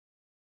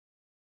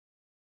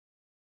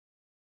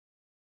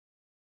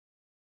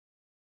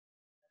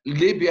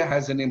Libya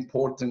has an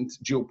important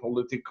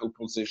geopolitical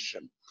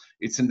position.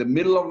 It's in the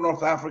middle of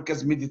North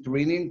Africa's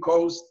Mediterranean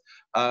coast.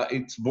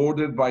 It's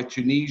bordered by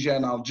Tunisia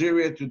and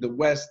Algeria to the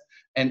west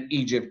and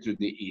Egypt to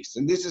the east.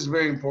 And this is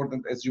very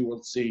important, as you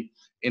will see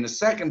in a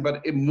second,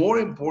 but more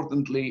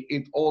importantly,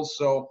 it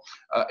also,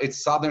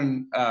 its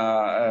southern,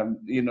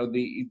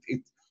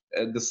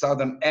 the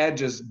southern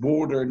edges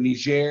border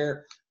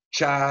Niger,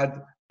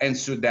 Chad, and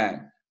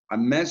Sudan.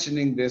 I'm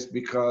mentioning this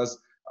because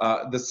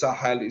the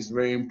Sahel is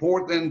very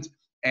important.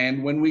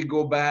 And when we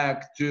go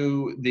back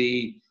to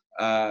the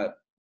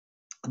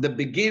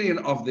beginning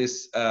of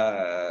this,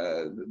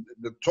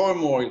 the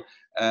turmoil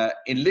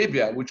in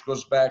Libya, which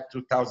goes back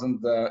to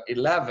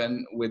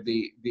 2011 with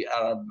the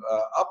Arab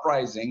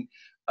uprising,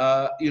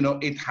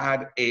 it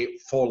had a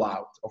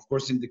fallout. Of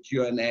course, in the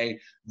Q&A,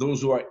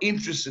 those who are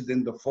interested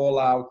in the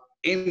fallout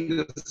in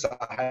the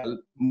Sahel,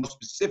 more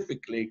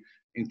specifically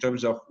in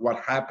terms of what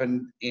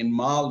happened in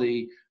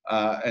Mali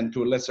and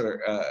to a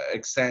lesser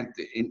extent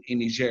in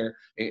Niger,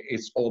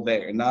 it's all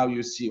there. And now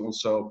you see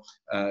also,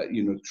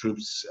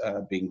 troops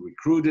being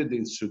recruited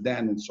in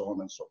Sudan and so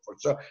on and so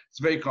forth. So it's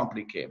very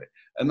complicated.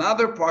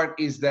 Another part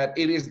is that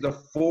it is the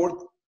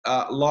fourth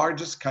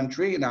largest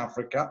country in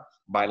Africa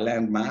by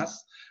land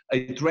mass.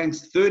 It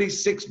ranks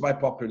 36 by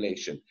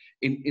population.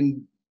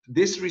 In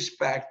this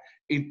respect,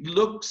 it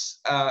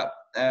looks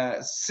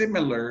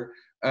similar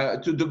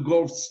to the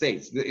Gulf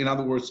states. In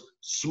other words,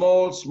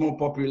 small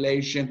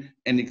population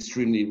and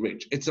extremely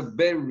rich. It's a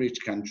very rich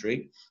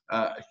country,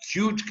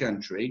 huge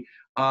country,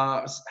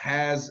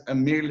 has a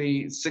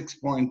merely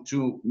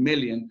 6.2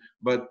 million,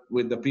 but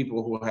with the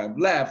people who have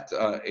left,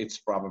 it's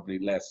probably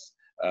less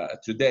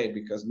today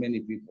because many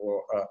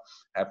people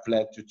have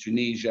fled to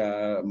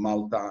Tunisia,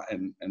 Malta,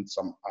 and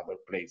some other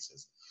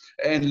places.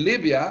 And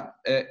Libya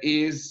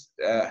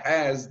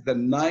has the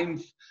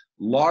 9th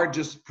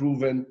largest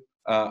proven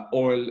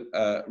oil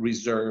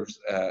reserves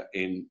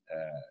in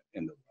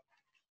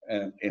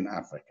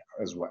Africa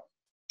as well.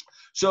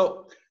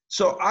 So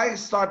I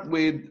start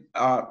with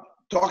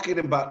talking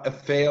about a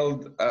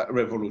failed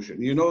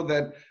revolution. You know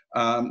that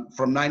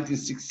from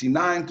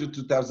 1969 to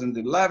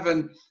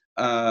 2011,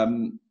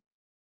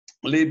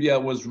 Libya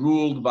was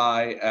ruled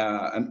by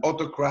an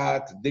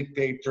autocrat,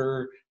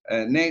 dictator,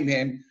 name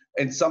him.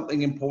 And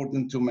something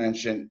important to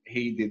mention,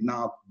 he did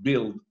not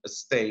build a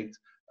state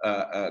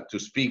to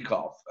speak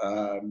of.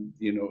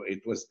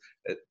 It was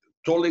a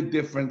totally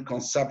different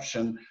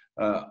conception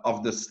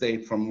of the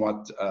state from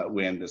what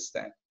we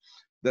understand.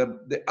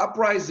 The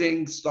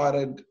uprising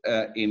started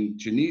in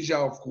Tunisia,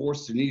 of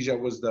course. Tunisia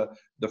was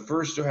the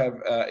first to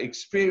have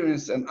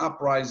experienced an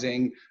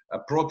uprising, a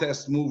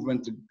protest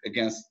movement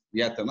against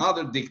yet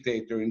another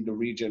dictator in the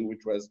region,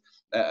 which was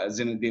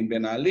Zinedine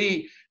Ben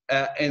Ali.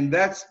 And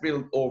that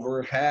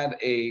spillover had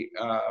a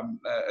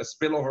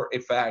spillover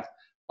effect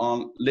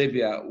on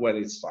Libya when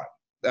it started.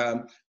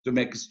 To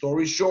make a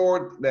story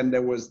short, then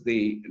there was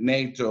the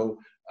NATO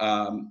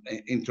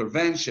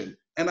intervention.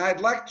 And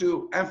I'd like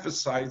to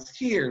emphasize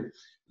here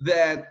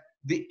that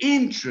the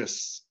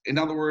interests, in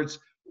other words,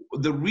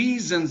 the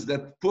reasons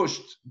that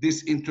pushed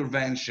this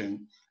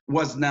intervention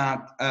were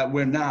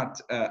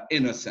not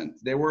innocent.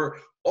 There were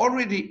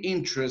already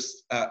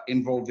interests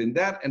involved in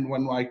that. And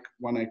when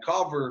I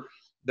cover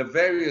the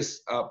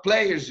various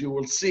players, you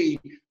will see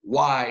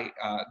why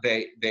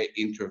they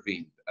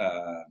intervened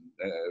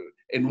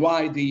and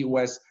why the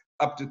US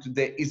up to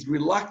today is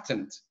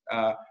reluctant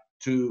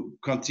to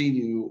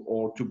continue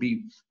or to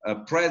be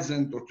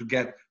present or to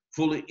get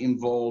fully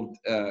involved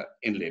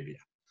in Libya.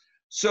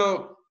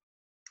 So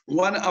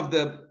one of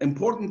the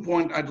important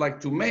points I'd like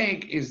to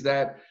make is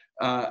that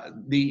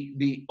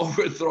the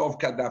overthrow of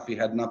Gaddafi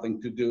had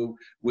nothing to do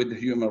with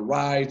human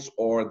rights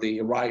or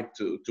the right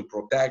to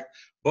protect,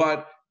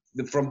 but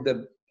from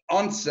the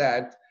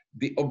onset,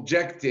 the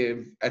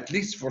objective, at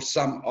least for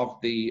some of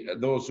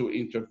those who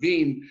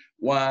intervened,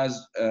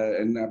 was,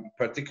 and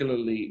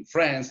particularly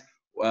France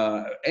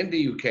and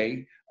the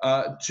UK,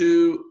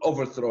 to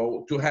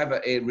overthrow, to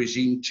have a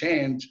regime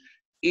change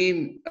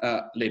in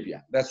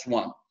Libya. That's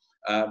one.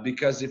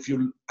 Because if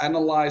you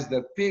analyze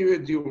that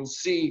period, you will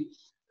see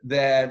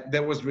that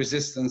there was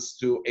resistance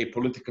to a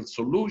political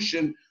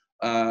solution,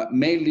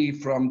 mainly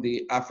from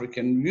the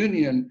African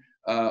Union,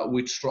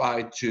 which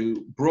tried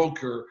to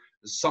broker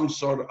some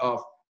sort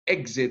of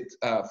exit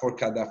for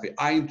Gaddafi.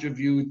 I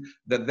interviewed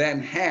the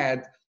then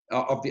head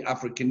of the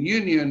African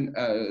Union,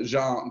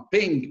 Jean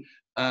Ping,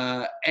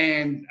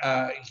 and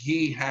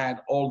he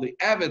had all the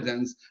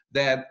evidence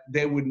that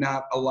they would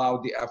not allow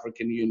the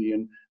African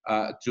Union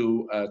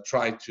to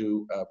try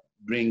to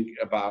bring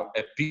about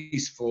a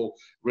peaceful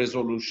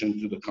resolution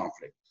to the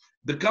conflict.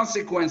 The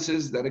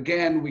consequences that,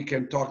 again, we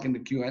can talk in the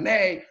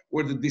Q&A,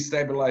 were the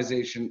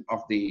destabilization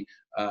of the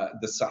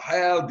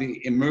Sahel,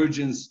 the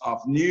emergence of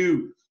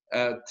new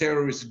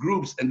terrorist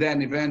groups, and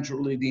then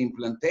eventually the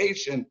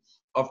implantation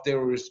of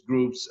terrorist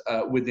groups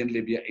within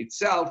Libya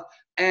itself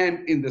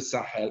and in the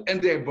Sahel. And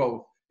they're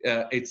both,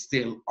 it's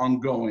still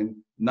ongoing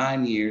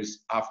 9 years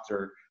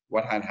after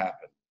what had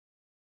happened.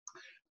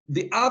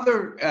 The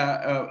other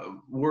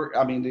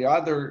the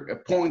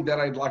other point that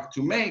I'd like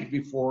to make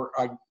before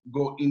I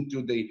go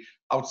into the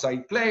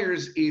outside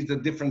players is the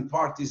different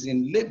parties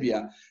in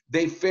Libya.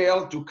 They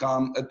failed to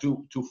come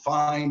to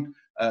find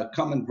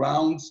common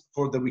grounds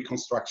for the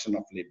reconstruction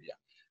of Libya.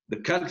 The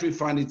country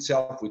finds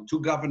itself with two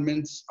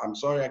governments. I'm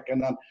sorry, I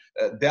cannot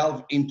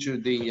delve into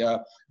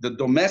the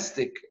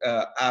domestic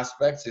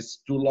aspects. It's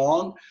too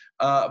long,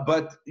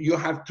 but you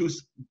have two.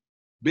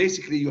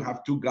 Basically, you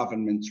have two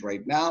governments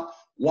right now,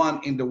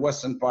 one in the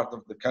western part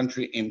of the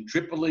country in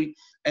Tripoli,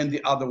 and the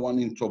other one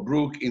in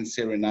Tobruk in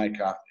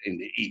Cyrenaica in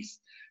the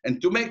east.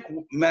 And to make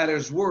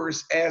matters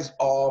worse, as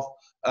of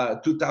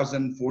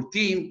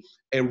 2014,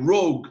 a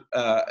rogue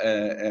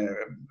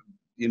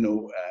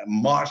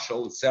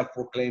marshal,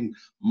 self-proclaimed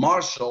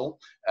marshal,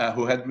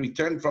 who had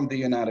returned from the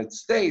United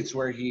States,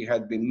 where he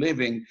had been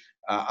living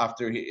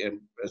after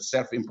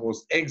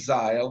self-imposed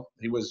exile.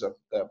 He was a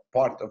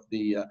part of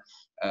the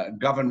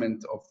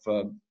government of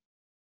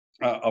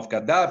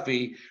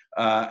Gaddafi,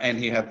 and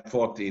he had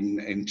fought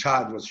in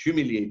Chad, was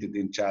humiliated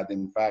in Chad,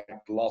 in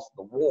fact, lost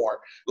the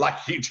war like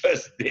he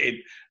just did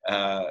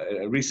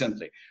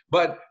recently.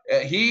 But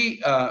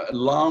he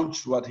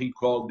launched what he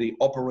called the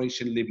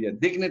Operation Libya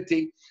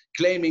Dignity,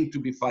 claiming to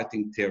be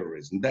fighting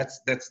terrorism. That's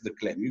the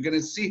claim. You're going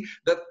to see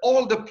that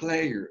all the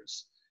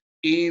players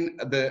in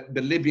the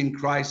Libyan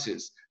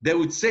crisis, they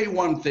would say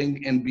one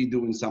thing and be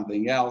doing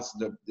something else.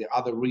 The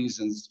other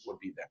reasons would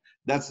be there.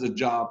 That's the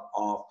job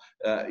of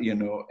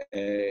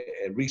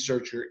a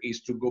researcher,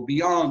 is to go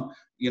beyond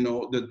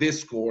the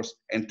discourse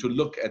and to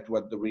look at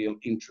what the real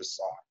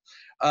interests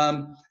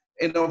are.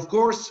 And of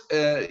course,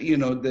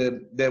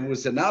 there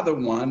was another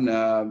one,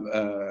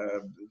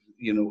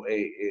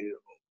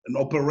 an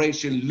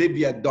Operation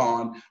Libya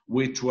Dawn,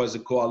 which was a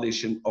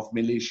coalition of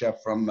militia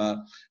from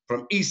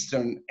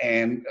eastern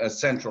and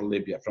central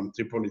Libya, from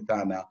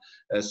Tripolitana,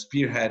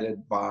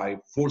 spearheaded by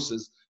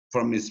forces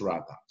from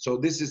Misrata. So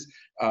this is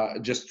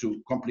just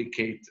to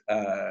complicate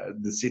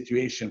the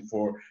situation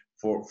for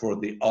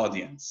the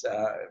audience,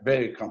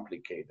 very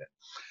complicated.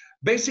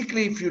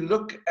 Basically, if you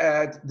look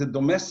at the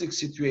domestic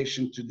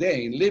situation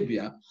today in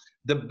Libya,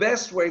 the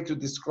best way to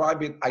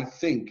describe it, I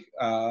think,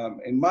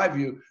 in my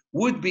view,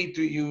 would be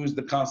to use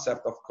the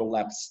concept of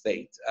collapsed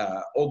state.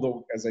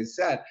 Although, as I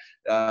said,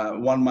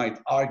 one might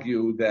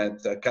argue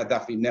that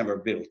Gaddafi never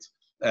built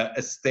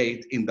a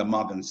state in the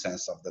modern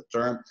sense of the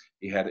term.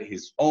 He had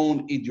his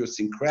own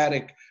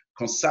idiosyncratic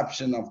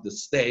conception of the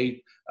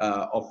state,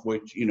 of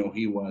which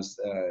he was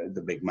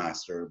the big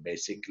master,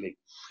 basically.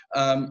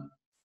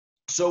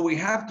 So we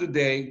have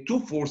today two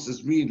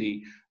forces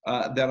really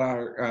that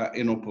are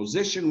in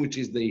opposition, which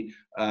is the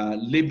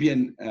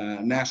Libyan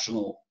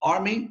National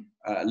Army,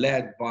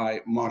 led by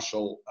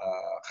Marshal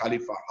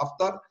Khalifa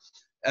Haftar,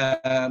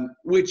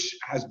 which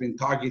has been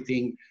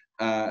targeting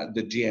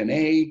the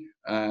GNA.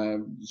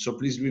 So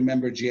please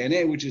remember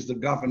GNA, which is the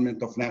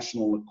Government of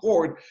National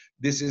Accord.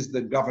 This is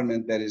the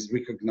government that is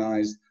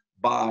recognized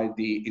by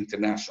the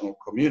international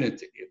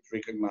community. It's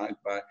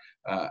recognized by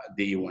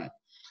the UN.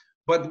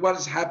 But what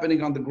is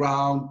happening on the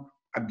ground?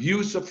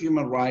 Abuse of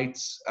human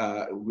rights,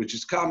 which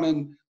is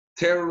common,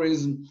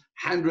 terrorism,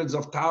 hundreds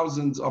of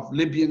thousands of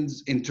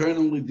Libyans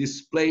internally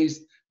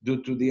displaced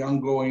due to the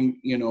ongoing,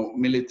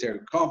 military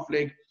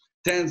conflict,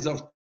 tens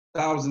of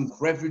thousands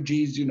of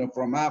refugees,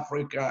 from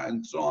Africa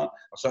and so on,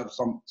 so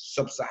from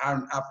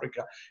sub-Saharan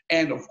Africa,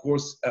 and of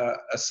course,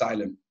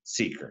 asylum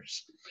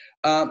seekers.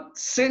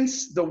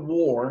 Since the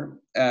war,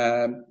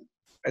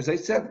 as I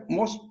said,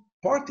 most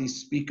parties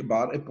speak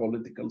about a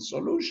political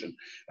solution.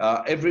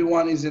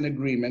 Everyone is in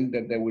agreement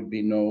that there would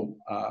be no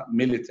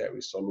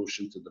military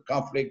solution to the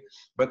conflict,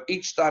 but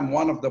each time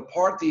one of the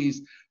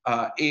parties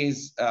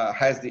has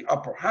the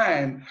upper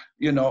hand,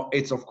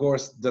 it's of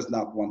course does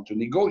not want to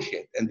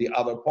negotiate, and the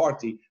other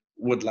party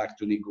would like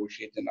to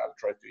negotiate, and I'll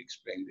try to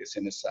explain this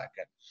in a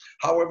second.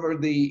 However,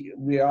 the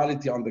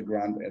reality on the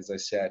ground, as I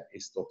said,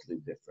 is totally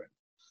different.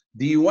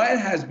 The UN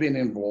has been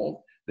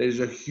involved. There's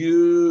a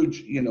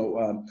huge,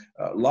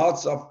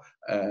 lots of,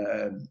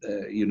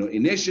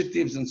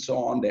 initiatives and so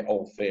on. They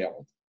all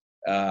failed.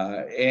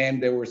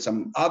 And there were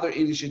some other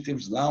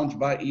initiatives launched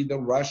by either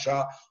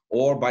Russia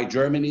or by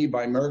Germany,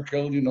 by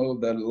Merkel.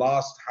 The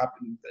last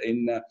happened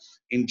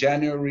in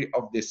January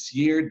of this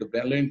year, the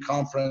Berlin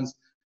conference.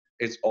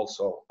 It's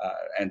also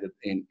ended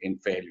in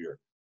failure.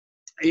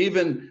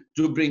 Even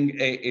to bring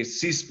a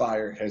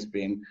ceasefire has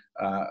been,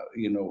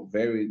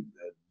 very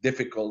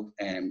difficult,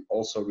 and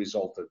also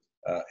resulted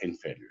in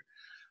failure.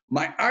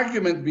 My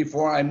argument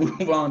before I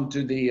move on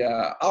to the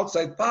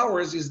outside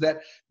powers is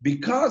that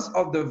because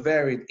of the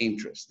varied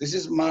interests, this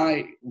is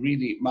my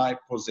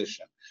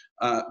position,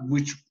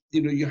 which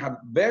you have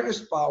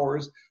various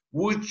powers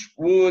which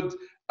would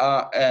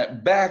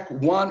back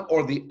one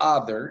or the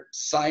other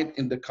side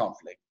in the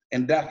conflict,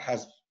 and that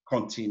has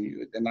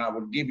continued. And I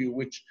will give you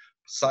which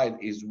side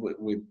is with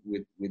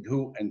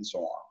who and so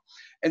on.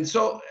 And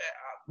so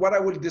what I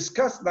will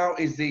discuss now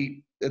is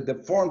the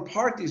foreign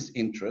parties'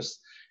 interest,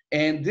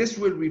 and this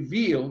will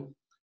reveal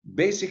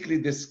basically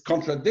this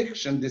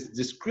contradiction, this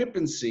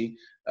discrepancy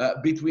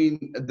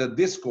between the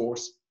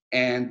discourse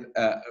and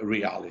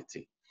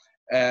reality.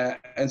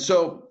 And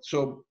so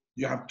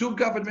you have two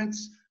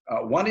governments,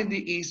 one in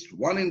the east,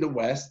 one in the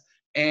west,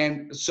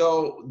 and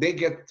so they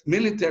get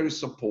military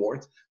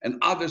support and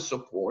other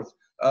support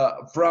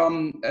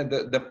from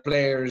the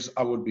players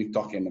I would be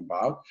talking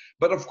about.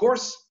 But of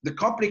course, the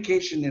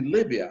complication in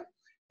Libya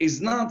is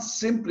not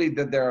simply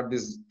that there are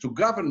these two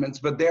governments,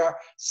 but they are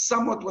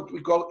somewhat what we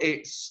call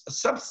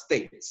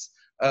sub-states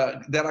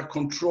that are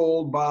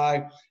controlled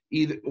by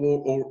either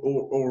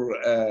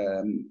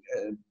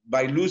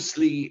by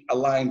loosely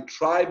aligned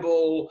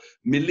tribal,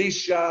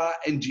 militia,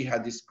 and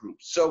jihadist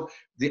groups. So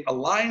the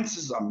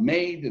alliances are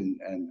made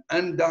and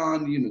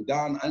undone,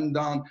 done,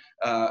 undone,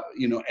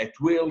 at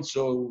will.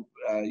 So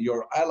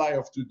your ally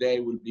of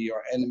today will be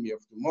your enemy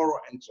of tomorrow,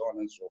 and so on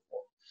and so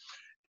forth.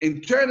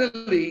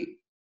 Internally,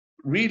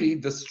 really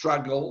the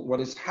struggle, what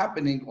is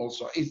happening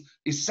also is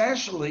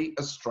essentially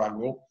a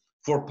struggle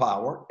for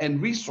power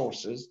and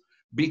resources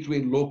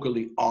between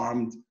locally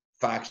armed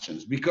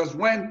factions. Because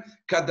when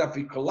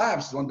Gaddafi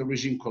collapsed, when the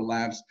regime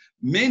collapsed,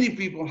 many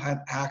people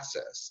had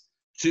access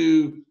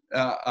to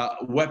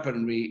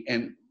weaponry,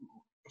 and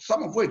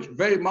some of which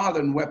very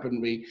modern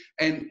weaponry,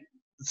 and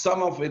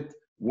some of it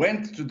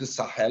went to the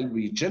Sahel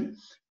region,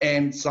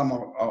 and some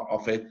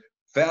of it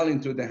fell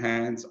into the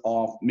hands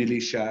of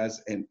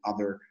militias and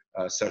other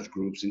such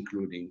groups,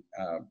 including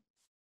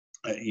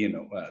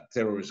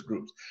terrorist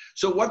groups.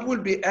 So what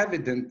will be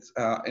evident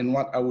in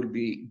what I will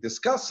be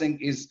discussing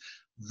is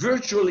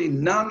virtually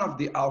none of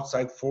the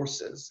outside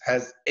forces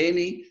has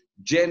any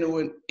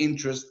genuine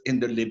interest in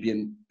the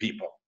Libyan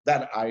people.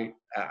 That I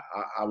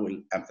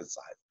will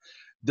emphasize.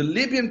 The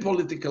Libyan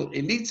political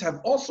elites have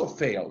also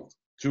failed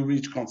to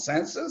reach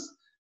consensus,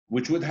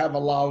 which would have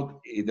allowed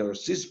either a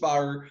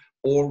ceasefire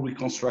or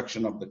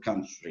reconstruction of the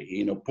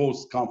country,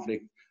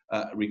 post-conflict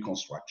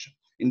reconstruction.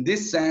 In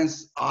this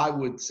sense, I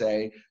would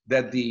say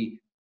that the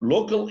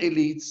local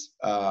elites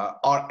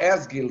are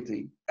as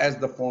guilty as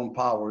the foreign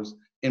powers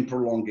in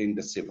prolonging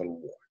the civil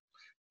war.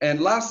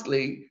 And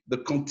lastly, the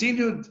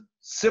continued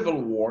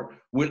civil war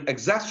will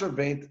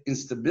exacerbate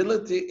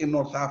instability in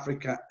North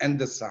Africa and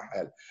the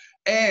Sahel.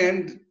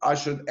 And I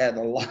should add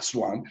a last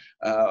one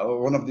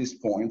of these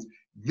points.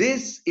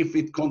 This, if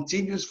it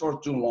continues for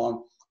too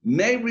long,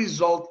 may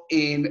result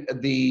in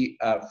the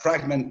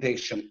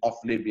fragmentation of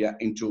Libya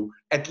into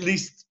at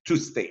least two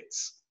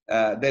states.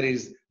 That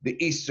is the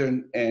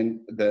eastern and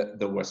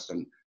the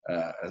western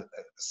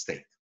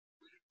state.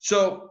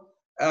 So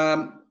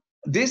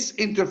this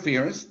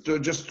interference,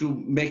 just to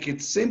make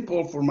it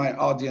simple for my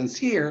audience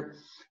here,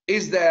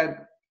 is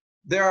that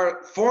there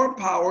are foreign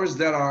powers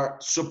that are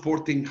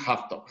supporting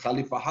Haftar.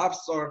 Khalifa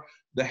Haftar,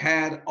 the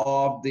head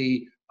of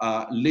the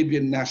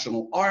Libyan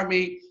National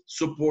Army,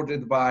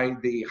 supported by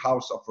the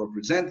House of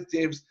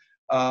Representatives.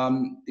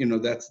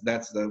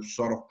 That's the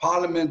sort of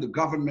parliament, the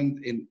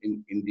government in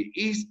the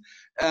east.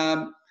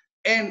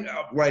 And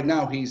right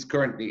now he's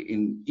currently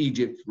in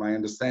Egypt. My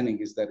understanding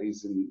is that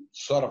he's in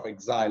sort of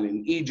exile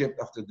in Egypt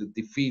after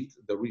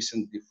the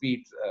recent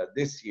defeat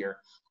this year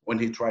when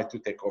he tried to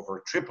take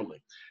over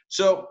Tripoli.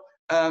 So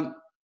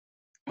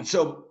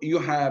you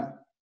have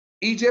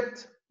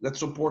Egypt that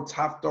supports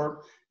Haftar,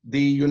 the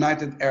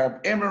United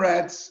Arab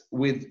Emirates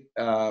with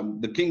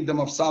the Kingdom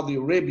of Saudi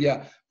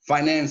Arabia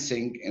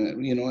financing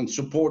and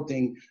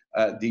supporting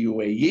the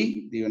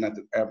UAE, the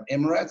United Arab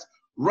Emirates,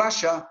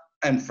 Russia,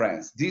 and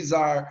France. These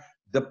are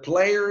the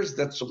players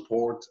that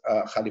support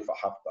Khalifa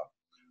Haftar.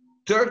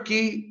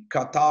 Turkey,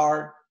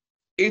 Qatar,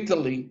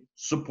 Italy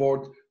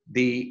support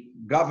the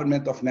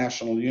Government of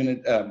National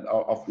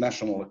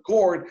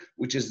Accord,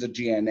 which is the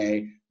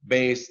GNA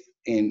based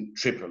in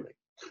Tripoli.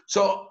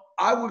 So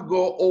I will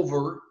go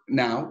over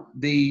now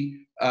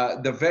the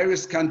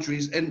various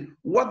countries and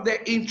what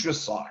their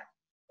interests are.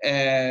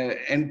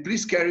 And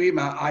please,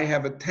 Karima, I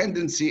have a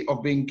tendency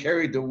of being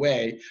carried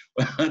away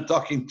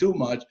talking too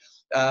much.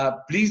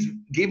 Please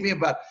give me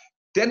about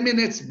 10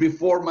 minutes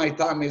before my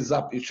time is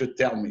up. You should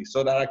tell me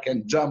so that I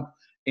can jump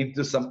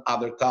into some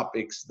other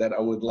topics that I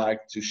would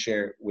like to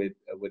share with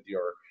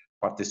your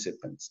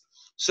participants.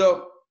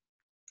 So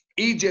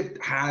Egypt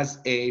has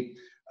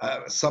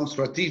some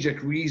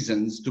strategic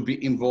reasons to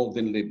be involved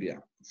in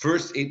Libya.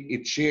 First,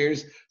 it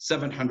shares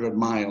 700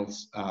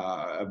 miles,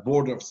 a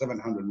border of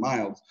 700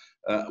 miles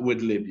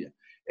with Libya.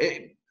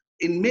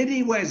 In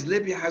many ways,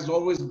 Libya has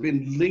always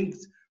been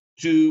linked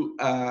to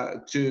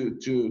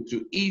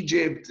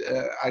Egypt.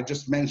 I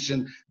just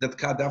mentioned that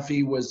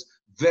Gaddafi was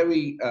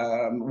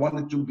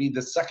wanted to be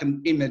the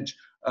second image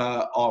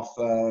of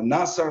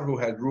Nasser, who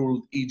had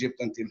ruled Egypt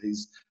until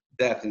his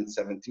death in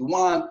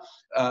 71.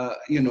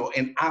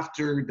 And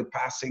after the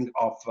passing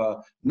of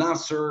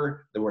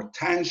Nasser, there were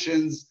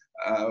tensions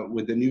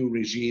with the new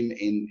regime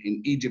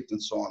in Egypt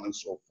and so on and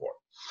so forth.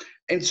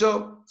 And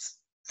so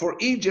for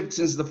Egypt,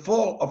 since the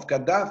fall of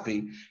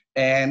Gaddafi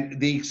and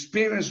the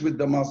experience with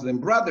the Muslim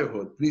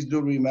Brotherhood, please do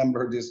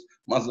remember this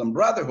Muslim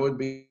Brotherhood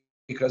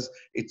because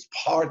it's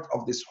part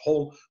of this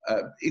whole,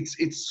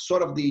 it's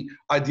sort of the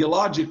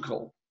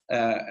ideological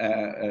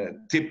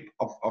tip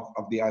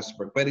of the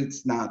iceberg, but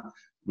it's not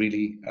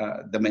really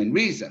the main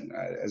reason.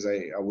 As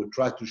I would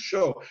try to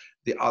show,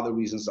 the other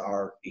reasons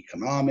are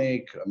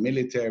economic,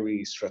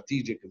 military,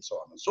 strategic, and so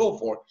on and so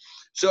forth.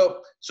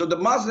 So the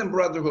Muslim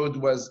Brotherhood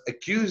was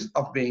accused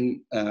of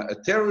being a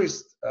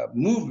terrorist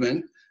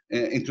movement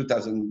in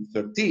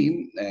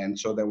 2013, and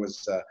so there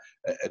was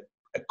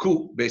a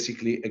coup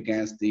basically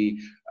against the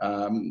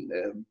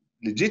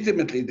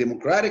legitimately,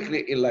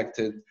 democratically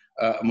elected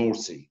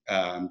Morsi.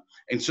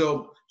 And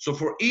so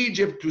for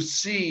Egypt to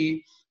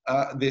see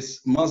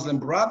this Muslim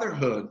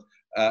Brotherhood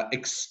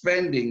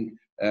expanding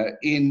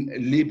in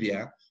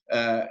Libya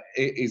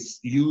is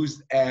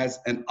used as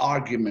an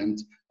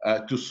argument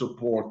to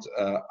support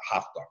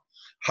Haftar.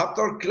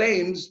 Haftar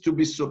claims to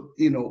be,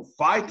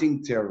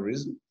 fighting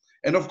terrorism,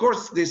 and of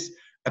course this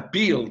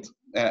appealed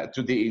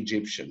to the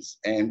Egyptians.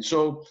 And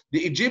so the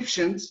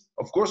Egyptians,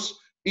 of course,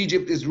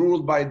 Egypt is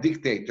ruled by a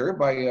dictator,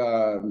 by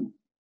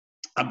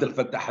Abdel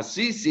Fattah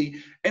al-Sisi,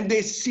 and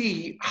they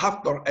see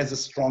Haftar as a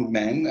strong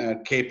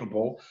man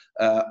capable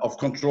of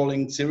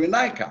controlling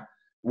Cyrenaica,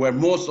 where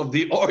most of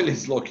the oil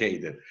is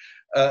located.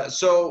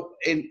 So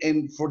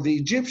for the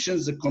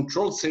Egyptians, the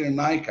controlled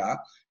Cyrenaica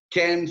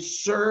can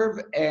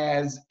serve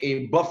as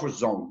a buffer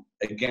zone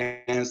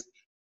against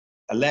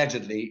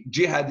allegedly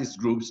jihadist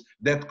groups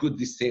that could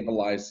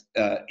destabilize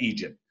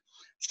Egypt.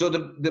 So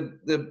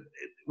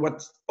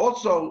what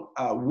also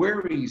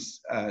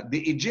worries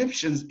the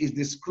Egyptians is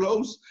this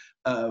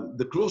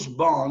the close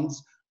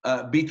bonds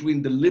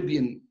between the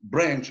Libyan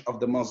branch of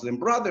the Muslim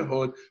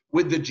Brotherhood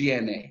with the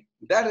GNA.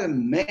 That is a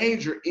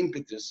major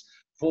impetus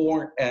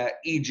for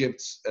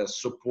Egypt's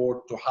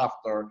support to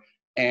Haftar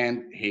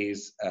and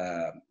his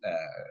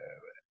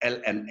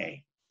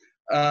LNA.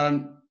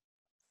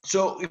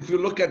 So if you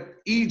look at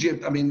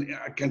Egypt, I mean,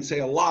 I can say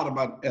a lot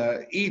about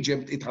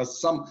Egypt. It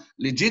has some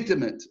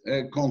legitimate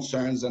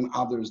concerns and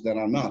others that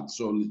are not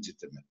so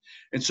legitimate.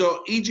 And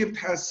so Egypt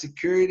has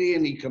security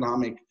and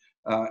economic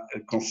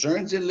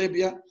concerns in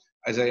Libya,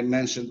 as I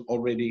mentioned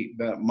already,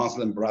 the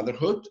Muslim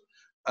Brotherhood.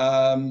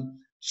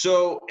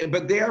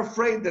 But they are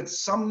afraid that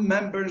some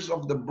members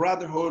of the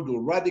Brotherhood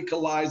who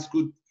radicalize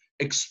could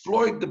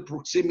exploit the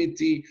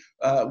proximity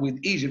with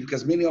Egypt,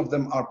 because many of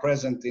them are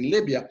present in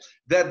Libya,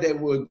 that they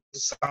would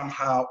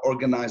somehow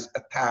organize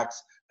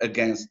attacks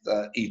against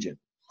Egypt.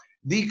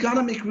 The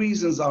economic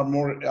reasons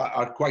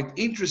are quite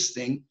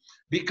interesting,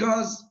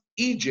 because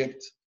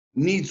Egypt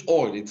needs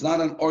oil. It's not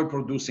an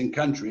oil-producing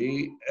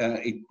country.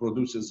 It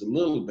produces a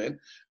little bit,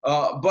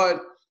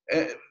 but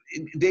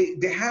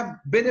they have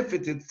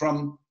benefited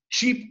from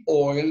cheap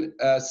oil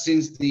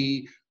since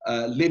the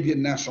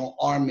Libyan National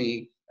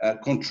Army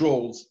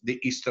controls the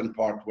eastern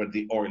part where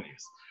the oil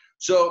is.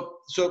 So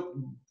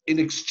in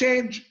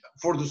exchange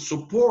for the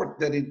support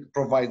that it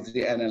provides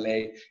the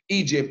NLA,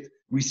 Egypt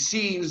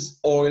receives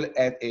oil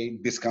at a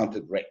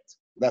discounted rate.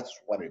 That's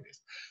what it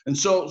is. And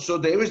so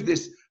there is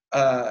this,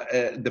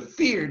 the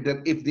fear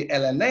that if the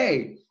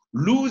LNA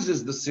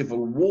loses the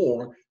civil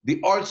war, the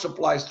oil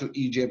supplies to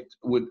Egypt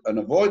would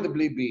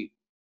unavoidably be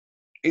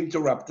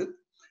interrupted,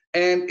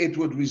 and it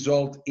would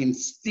result in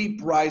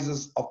steep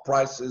rises of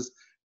prices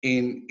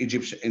in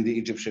the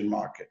Egyptian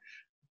market.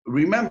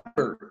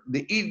 Remember,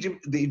 the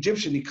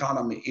Egyptian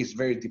economy is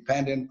very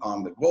dependent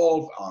on the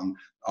Gulf,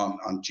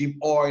 on cheap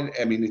oil.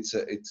 I mean, it's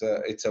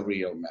a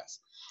real mess.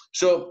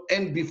 So,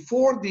 and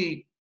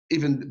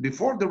even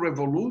before the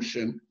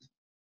revolution,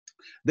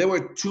 there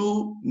were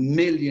 2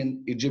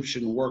 million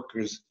Egyptian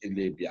workers in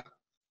Libya.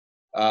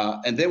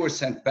 And they were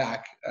sent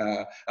back.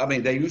 I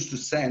mean, they used to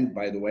send,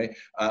 by the way,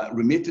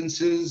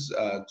 remittances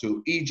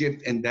to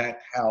Egypt, and that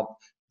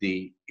helped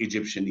the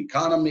Egyptian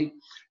economy,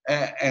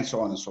 and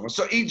so on and so forth.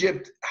 So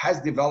Egypt has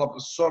developed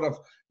a sort of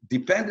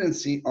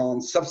dependency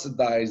on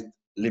subsidized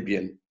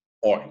Libyan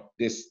oil.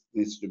 This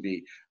needs to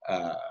be,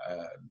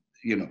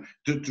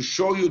 to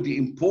show you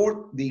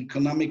the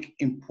economic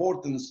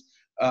importance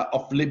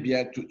of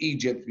Libya to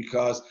Egypt,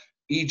 because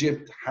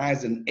Egypt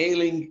has an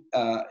ailing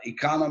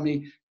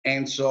economy,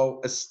 and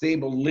so a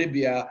stable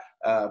Libya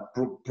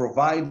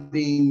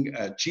providing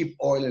cheap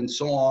oil and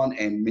so on,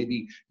 and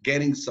maybe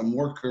getting some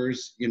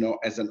workers,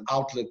 as an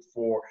outlet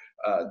for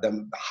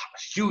the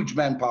huge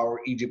manpower.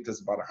 Egypt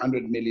has about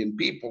 100 million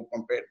people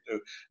compared to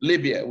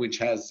Libya, which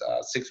has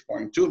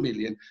 6.2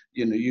 million.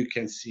 You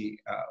can see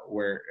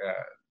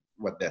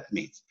what that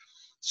means.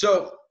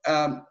 So,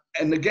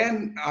 and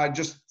again, I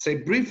just say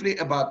briefly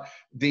about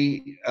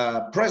the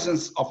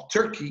presence of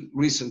Turkey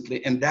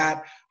recently, and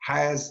that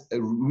has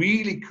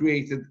really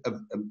created a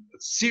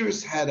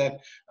serious headache,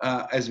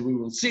 as we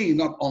will see,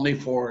 not only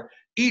for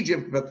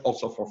Egypt, but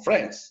also for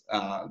France.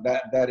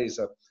 That is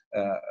a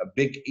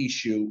big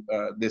issue,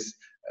 this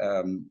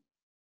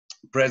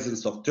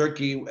presence of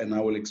Turkey, and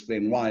I will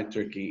explain why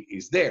Turkey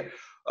is there.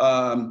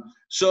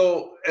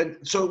 So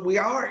we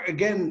are,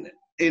 again,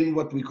 in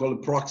what we call a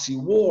proxy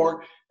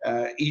war.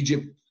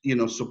 Egypt,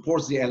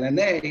 supports the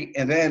LNA,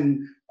 and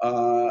then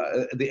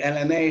the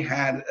LNA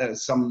had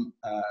some,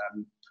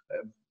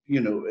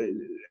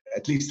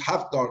 at least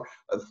Haftar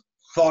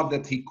thought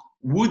that he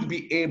would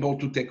be able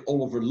to take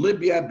over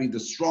Libya, be the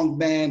strong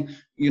man,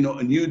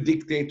 a new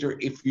dictator,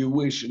 if you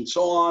wish, and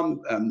so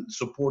on,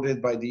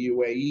 supported by the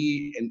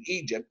UAE and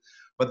Egypt.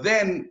 But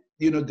then,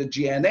 the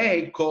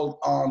GNA called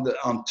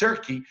on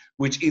Turkey,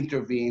 which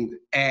intervened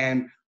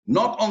and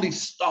not only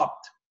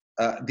stopped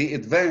the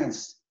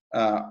advance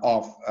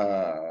of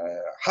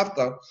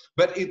Haftar,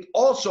 but it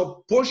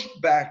also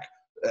pushed back,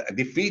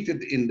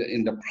 defeated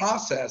in the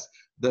process,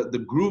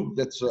 the group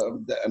that's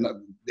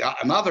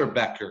another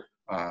backer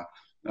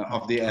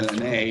of the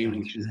LNA,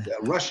 which is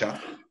Russia,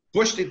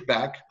 pushed it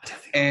back,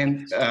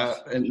 and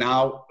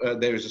now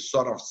there is a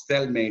sort of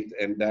stalemate,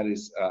 and that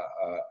is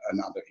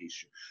another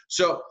issue.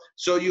 So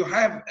you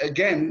have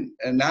again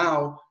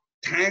now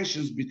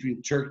tensions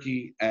between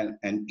Turkey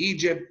and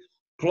Egypt,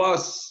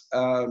 plus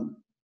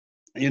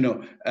the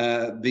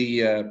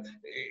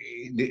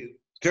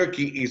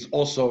Turkey is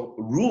also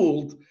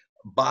ruled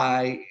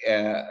by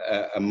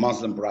a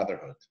Muslim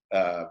Brotherhood,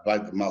 by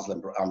the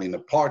Muslim, a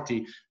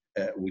party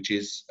which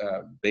is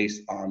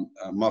based on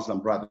Muslim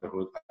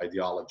Brotherhood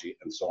ideology,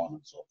 and so on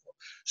and so forth.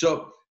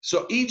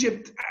 So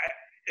Egypt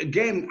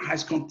again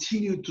has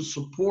continued to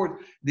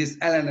support this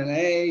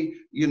LNA,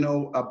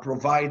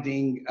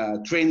 providing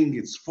training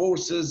its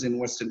forces in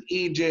Western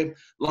Egypt,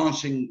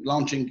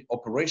 launching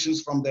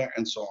operations from there,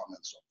 and so on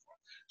and so forth.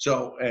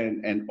 So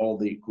and all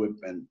the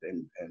equipment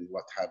and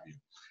what have you.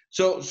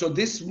 So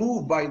this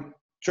move by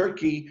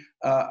Turkey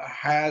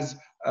has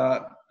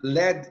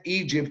led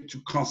Egypt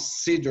to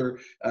consider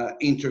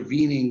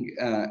intervening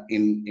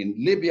in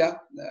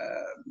Libya,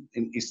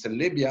 in eastern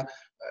Libya.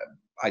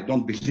 I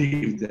don't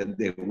believe that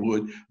they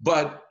would,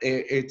 but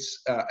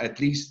it's at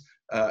least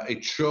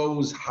it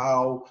shows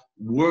how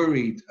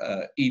worried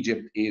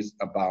Egypt is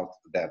about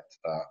that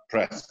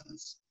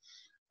presence.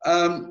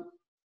 I'm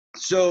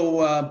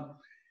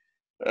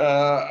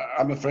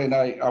afraid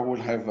I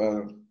will have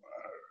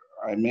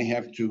I may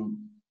have to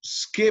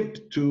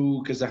skip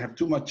to, because I have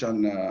too much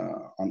on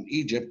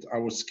Egypt. I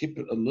will skip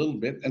it a little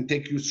bit and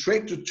take you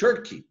straight to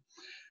Turkey.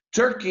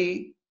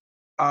 Turkey,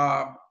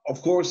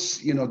 of course,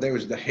 there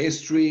is the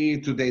history.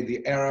 Today,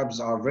 the Arabs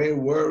are very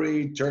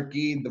worried.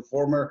 Turkey, the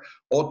former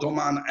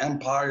Ottoman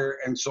Empire,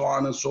 and so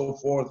on and so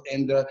forth.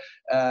 And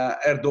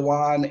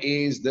Erdogan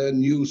is the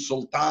new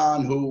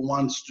sultan who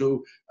wants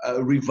to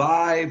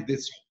revive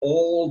this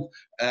old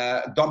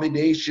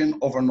domination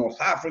over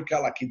North Africa,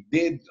 like he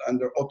did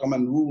under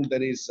Ottoman rule.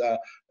 That is,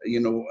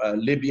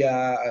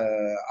 Libya,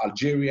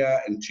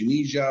 Algeria, and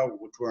Tunisia,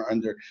 which were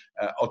under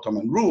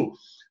Ottoman rule.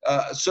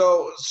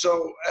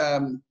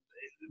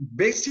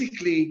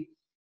 Basically,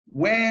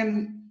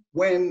 when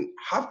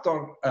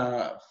Haftar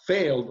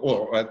failed,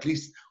 or at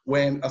least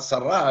when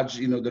Sarraj,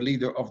 the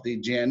leader of the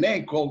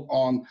GNA, called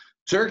on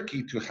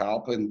Turkey to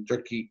help, and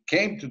Turkey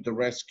came to the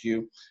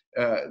rescue,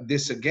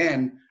 this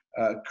again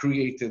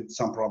created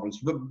some problems.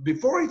 But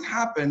before it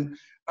happened,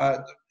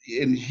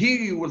 and here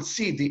you will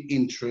see the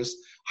interest,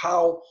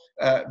 how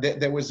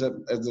there was a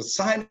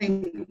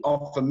signing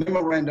of a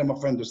memorandum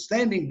of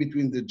understanding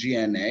between the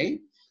GNA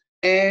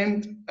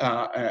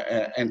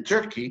and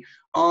Turkey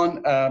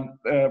on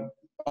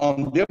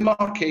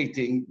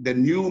demarcating the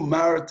new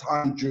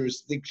maritime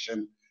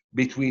jurisdiction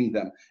between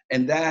them,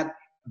 and that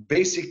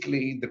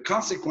basically the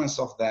consequence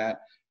of that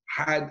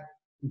had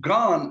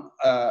gone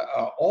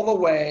all the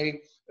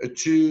way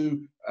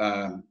to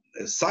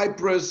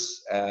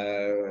Cyprus,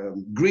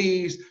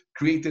 Greece,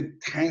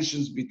 created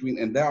tensions between,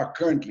 and there are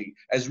currently,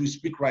 as we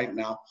speak right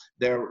now,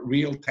 there are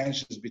real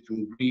tensions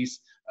between Greece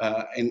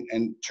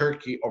and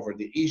Turkey over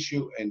the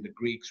issue, and the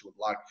Greeks would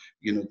like,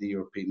 the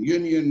European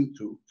Union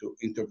to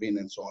intervene,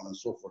 and so on and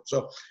so forth.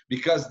 So,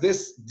 because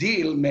this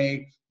deal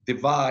may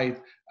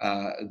divide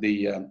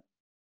the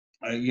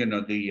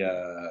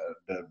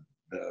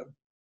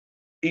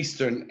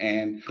Eastern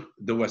and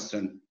the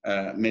Western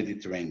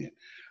Mediterranean.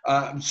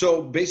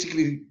 So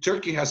basically,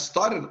 Turkey has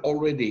started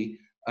already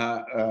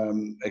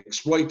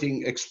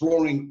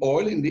exploring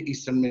oil in the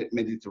Eastern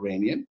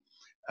Mediterranean.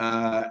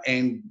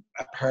 And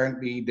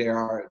apparently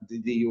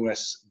the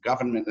US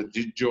government,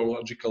 the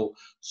geological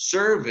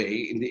survey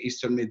in the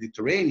Eastern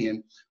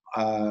Mediterranean,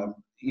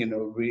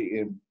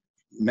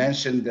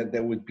 mentioned that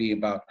there would be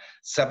about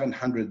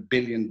 $700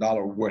 billion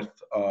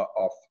worth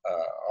of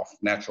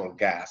natural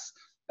gas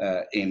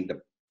in the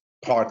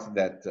part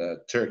that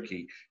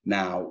Turkey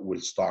now will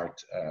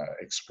start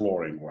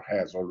exploring, or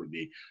has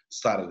already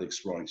started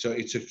exploring. So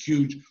it's a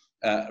huge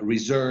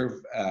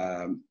reserve,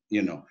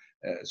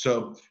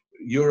 so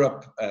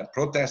Europe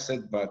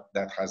protested, but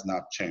that has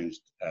not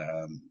changed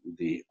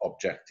the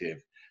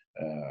objective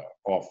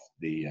of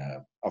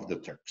the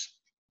Turks.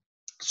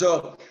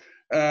 So,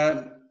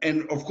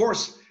 and of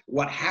course,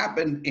 what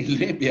happened in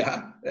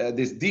Libya,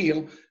 this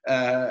deal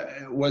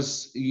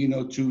was,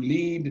 to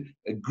lead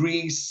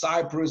Greece,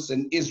 Cyprus,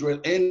 and Israel,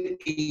 and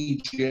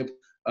Egypt,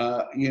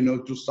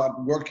 to start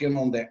working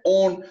on their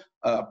own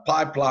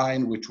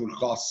pipeline, which will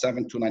cost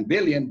 7 to 9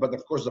 billion. But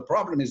of course, the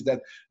problem is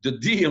that the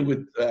deal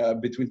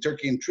between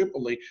Turkey and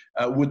Tripoli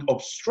would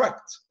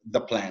obstruct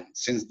the plan,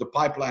 since the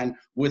pipeline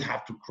would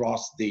have to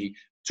cross the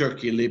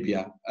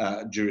Turkey-Libya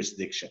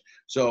jurisdiction.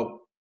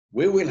 So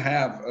we will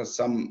have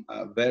some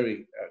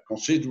very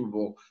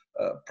considerable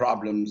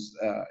problems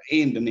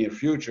in the near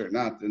future,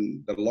 not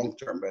in the long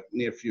term, but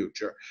near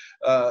future.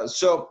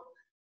 So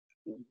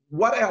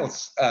what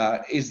else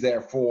is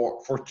there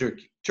for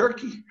Turkey?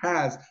 Turkey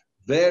has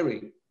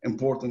very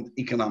important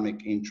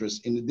economic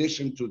interests in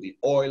addition to the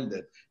oil,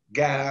 the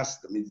gas,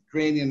 the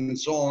Mediterranean, and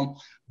so on.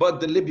 But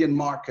the Libyan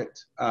market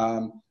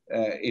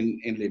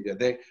in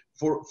Libya,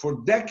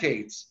 for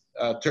decades,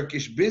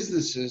 Turkish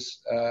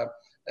businesses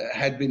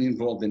had been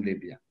involved in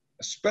Libya,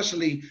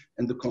 especially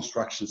in the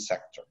construction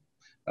sector.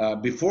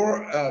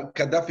 Before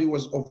Gaddafi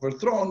was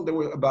overthrown, there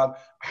were about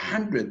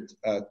 100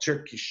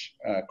 Turkish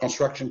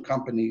construction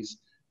companies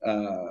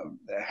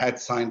had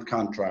signed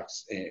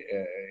contracts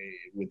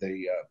with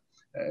the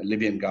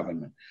Libyan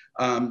government.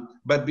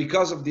 But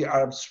because of the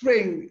Arab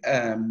Spring,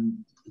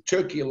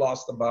 Turkey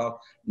lost about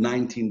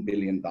 $19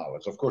 billion.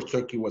 Of course,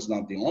 Turkey was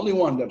not the only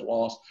one that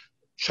lost.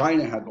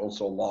 China had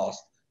also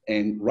lost,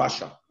 and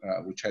Russia,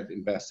 which had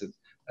invested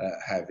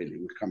heavily.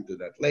 We'll come to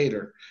that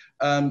later.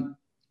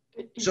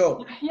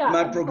 So yeah,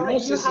 my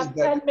prognosis is that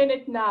you have 10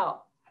 minutes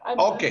now.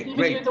 I'm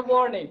giving you the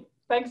warning.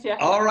 Thanks,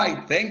 Yahia. All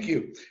right, thank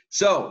you.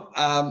 So,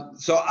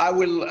 so I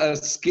will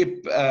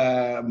skip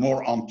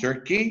more on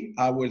Turkey.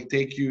 I will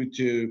take you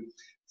to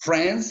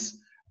France.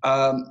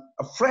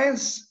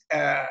 France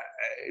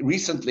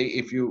recently,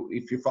 if you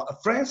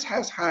France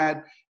has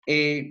had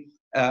a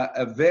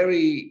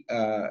very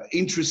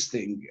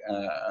interesting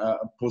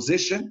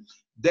position.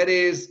 That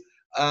is,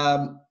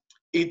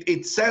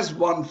 it says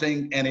one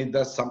thing and it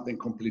does something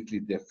completely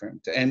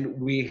different. And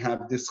we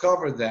have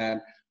discovered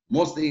that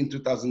mostly in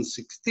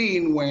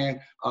 2016 when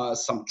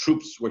some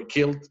troops were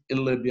killed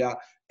in Libya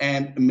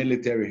and a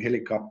military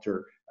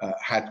helicopter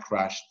had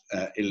crashed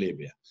in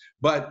Libya.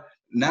 But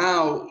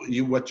now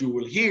what you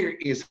will hear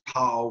is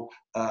how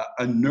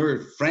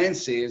unnerved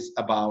France is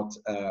about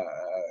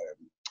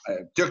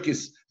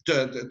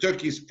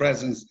Turkey's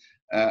presence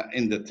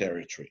in the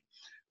territory.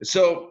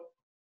 So,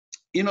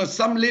 you know,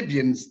 some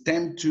Libyans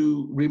tend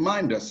to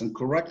remind us, and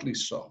correctly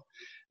so,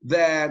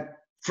 that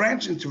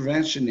French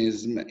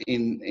interventionism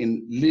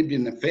in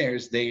Libyan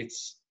affairs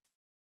dates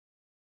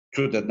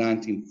to the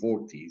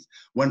 1940s,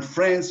 when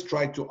France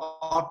tried to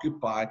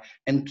occupy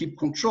and keep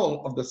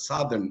control of the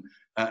southern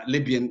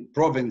Libyan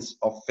province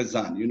of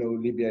Fezzan. You know,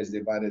 Libya is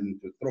divided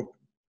into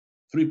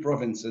three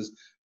provinces,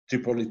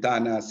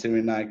 Tripolitana,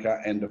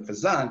 Cyrenaica, and the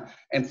Fezzan,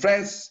 and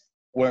France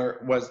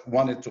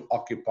wanted to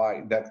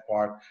occupy that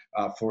part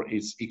for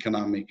its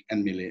economic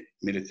and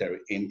military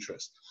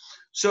interest.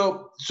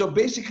 So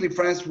basically,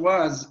 France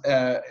was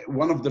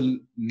one of the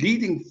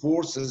leading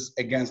forces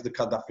against the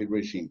Gaddafi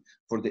regime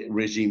for the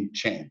regime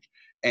change.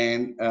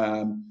 And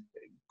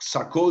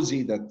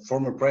Sarkozy, the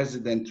former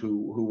president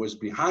who was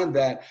behind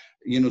that,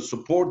 you know,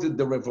 supported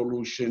the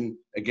revolution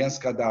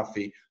against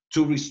Gaddafi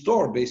to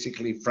restore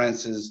basically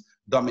France's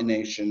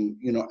domination,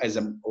 you know,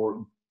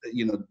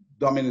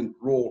 dominant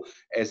role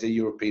as a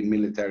European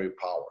military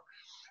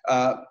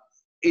power.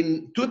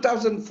 In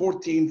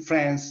 2014,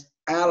 France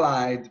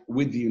allied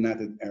with the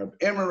United Arab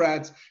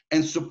Emirates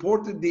and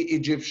supported the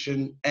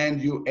Egyptian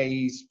and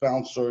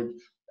UAE-sponsored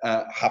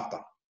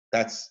Haftar.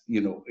 That's,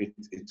 you know,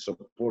 it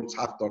supports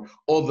Haftar,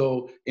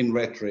 although in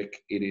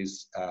rhetoric it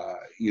is,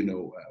 you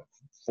know,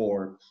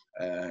 for,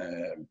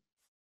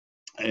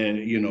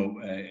 you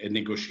know, a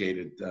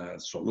negotiated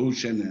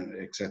solution,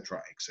 et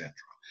cetera, et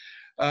cetera.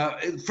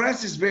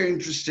 France is very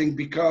interesting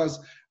because,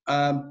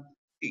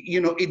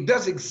 you know, it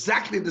does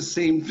exactly the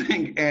same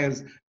thing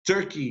as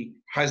Turkey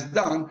has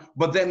done,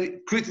 but then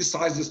it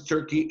criticizes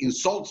Turkey,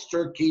 insults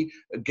Turkey,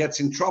 gets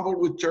in trouble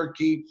with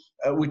Turkey,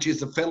 which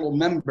is a fellow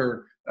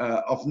member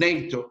of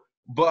NATO.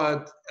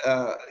 But,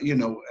 you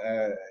know,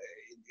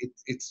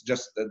 it's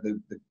just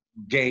the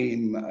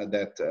game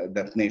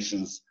that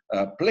nations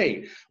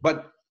play.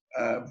 But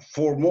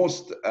for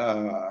most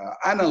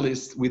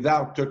analysts,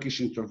 without Turkish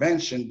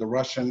intervention, the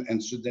Russian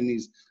and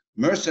Sudanese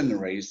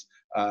mercenaries,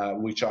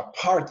 which are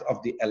part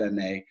of the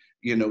LNA,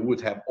 you know, would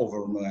have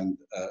overrun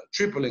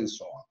Tripoli and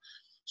so on.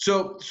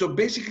 So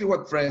basically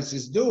what France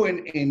is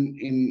doing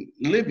in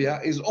Libya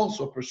is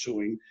also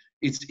pursuing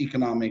its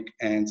economic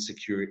and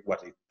security,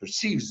 what it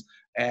perceives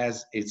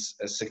as its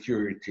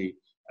security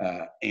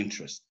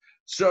interest.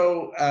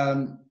 So,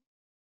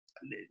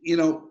 you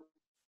know,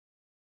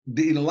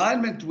 the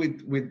alignment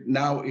with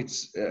now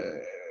it's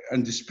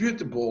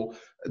undisputable.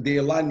 The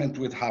alignment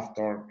with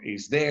Haftar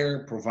is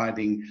there,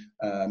 providing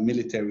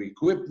military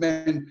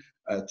equipment,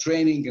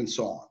 training, and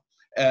so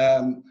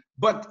on.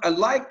 But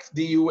unlike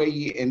the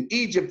UAE and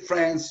Egypt,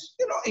 France,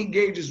 you know,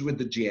 engages with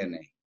the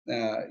GNA,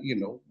 you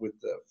know, with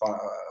the,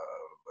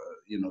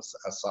 you know,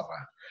 Assad.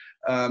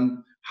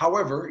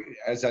 However,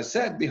 as I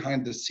said,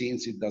 behind the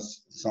scenes, it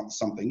does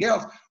something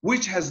else,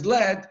 which has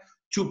led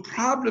to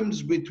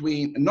problems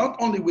between, not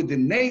only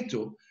within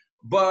NATO,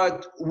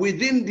 but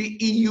within the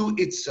EU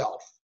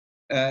itself.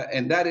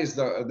 And that is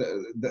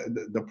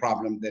the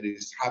problem that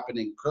is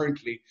happening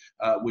currently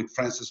with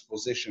France's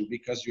position,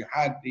 because you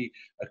had a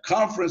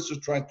conference to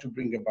try to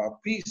bring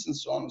about peace and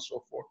so on and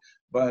so forth,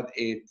 but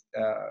it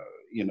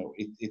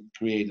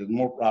created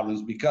more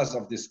problems because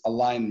of this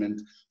alignment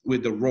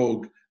with the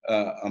rogue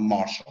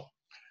marshal.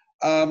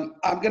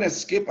 I'm going to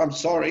skip, I'm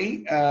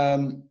sorry,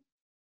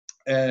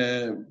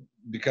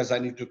 because I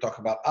need to talk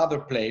about other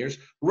players.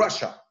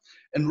 Russia.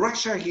 And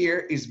Russia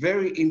here is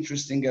very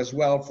interesting as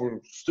well for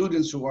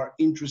students who are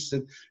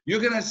interested. You're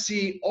going to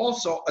see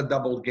also a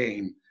double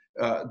game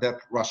that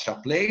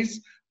Russia plays.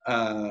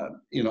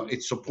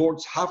 It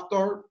supports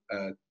Haftar,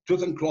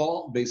 tooth and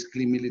claw,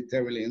 basically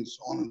militarily and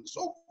so on and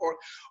so forth,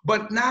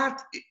 but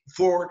not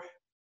for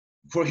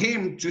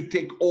him to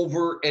take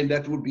over and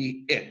that would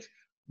be it.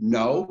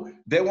 No,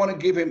 they want to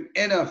give him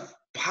enough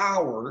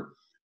power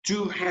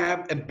to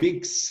have a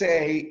big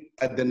say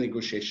at the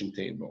negotiation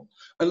table.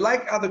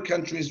 Unlike other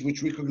countries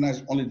which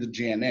recognize only the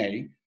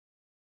GNA,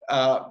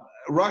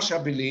 Russia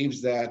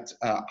believes that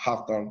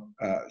Haftar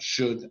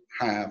should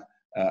have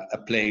a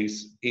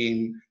place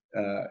in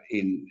the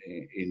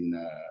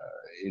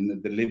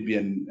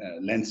Libyan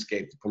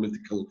landscape, the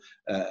political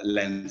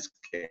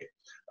landscape.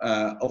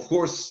 Of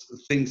course,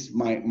 things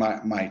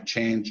might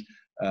change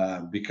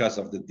because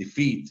of the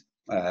defeat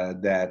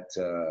the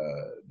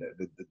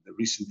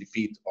recent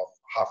defeat of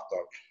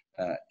Haftar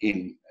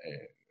in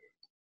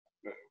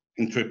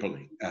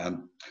Tripoli.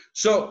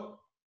 So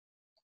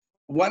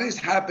what is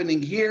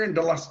happening here in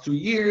the last 2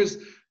 years?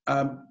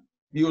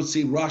 You'll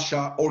see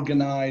Russia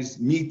organize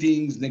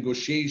meetings,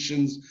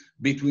 negotiations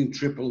between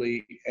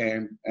Tripoli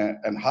and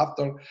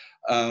Haftar.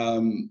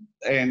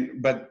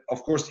 But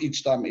of course,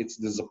 each time it's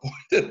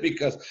disappointed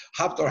because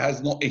Haftar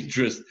has no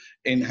interest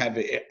in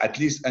having, at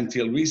least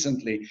until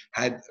recently,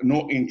 had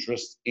no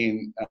interest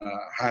in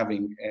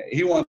having,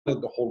 he wanted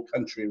the whole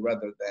country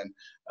rather than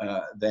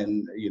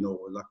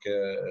like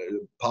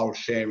power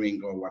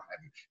sharing or what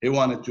have you. He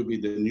wanted to be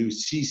the new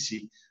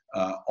Sisi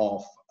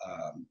of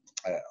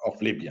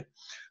Libya.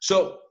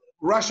 So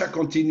Russia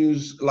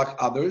continues, like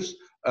others,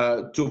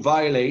 to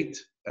violate,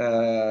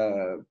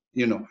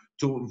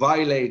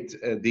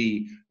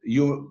 the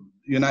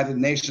United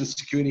Nations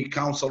Security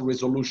Council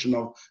resolution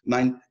of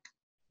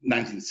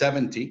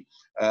 1970,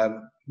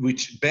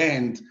 which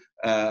banned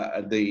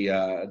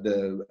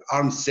the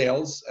arms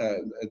sales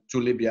to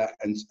Libya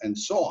and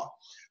so on.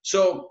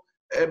 So,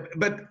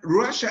 but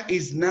Russia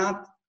is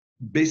not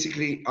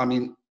basically,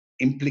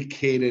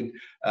 implicated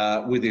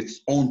with its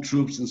own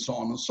troops and so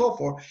on and so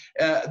forth.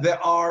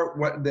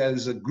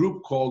 There's a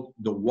group called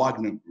the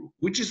Wagner Group,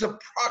 which is a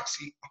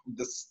proxy of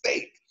the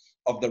state,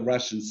 of the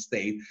Russian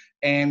state.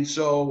 And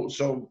so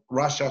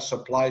Russia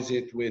supplies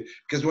it with,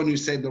 because when you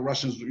say the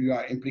Russians you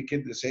are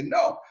implicated, they say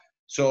no.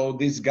 So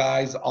these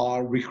guys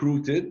are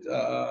recruited,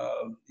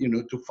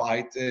 to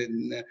fight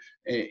in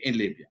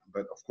Libya.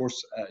 But of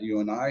course, you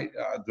and I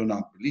do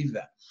not believe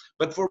that.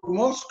 But for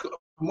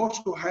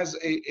Moscow has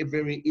a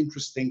very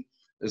interesting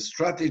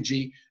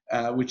strategy,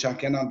 which I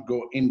cannot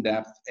go in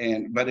depth,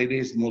 but it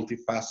is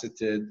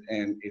multifaceted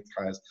and it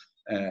has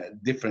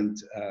different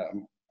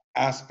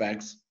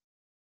aspects.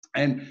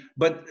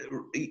 But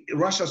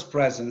Russia's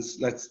presence,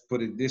 let's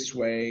put it this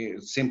way,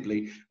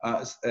 simply,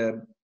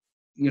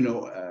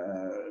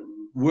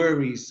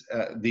 worries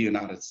the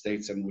United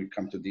States, and we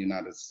come to the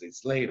United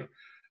States later.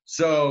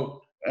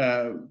 So,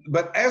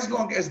 but as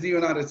long as the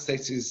United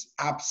States is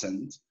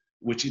absent,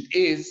 which it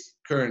is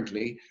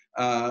currently,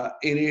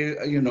 it is,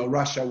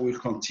 Russia will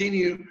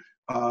continue,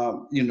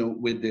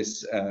 with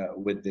this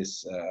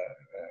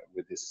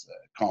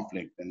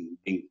conflict and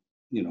being,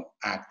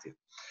 active.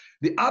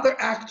 The other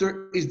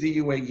actor is the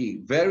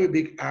UAE, very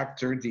big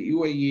actor. The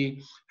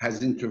UAE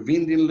has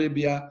intervened in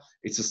Libya.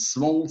 It's a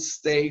small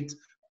state.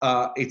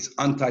 It's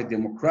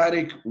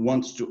anti-democratic,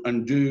 wants to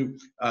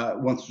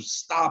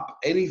stop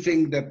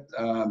anything that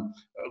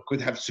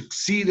could have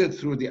succeeded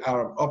through the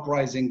Arab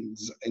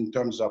uprisings in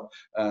terms of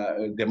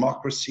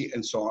democracy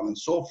and so on and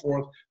so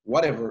forth,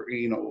 whatever,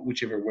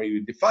 whichever way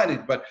you define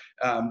it. But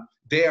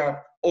they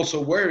are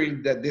also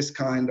worried that this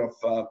kind of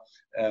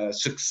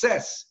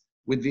success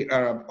with the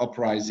Arab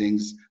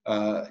uprisings,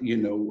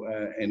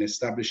 and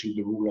establishing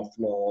the rule of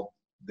law,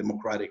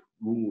 democratic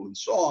rule and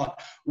so on,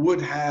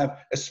 would have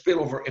a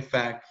spillover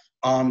effect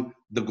on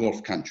the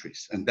Gulf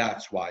countries. And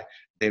that's why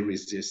they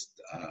resist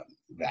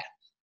that.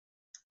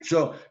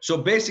 So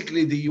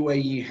basically the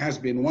UAE has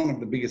been one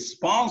of the biggest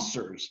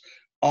sponsors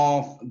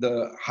of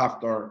the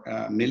Haftar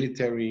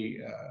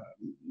military,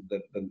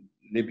 the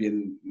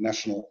Libyan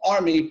National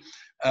Army.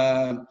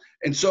 And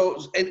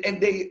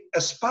they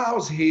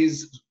espouse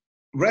his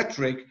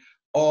rhetoric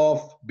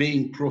of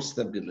being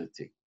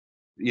pro-stability,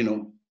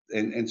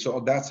 and so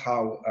that's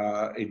how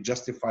it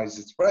justifies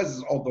its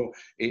presence, although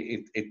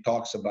it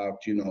talks about,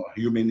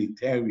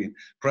 humanitarian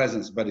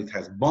presence, but it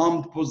has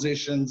bombed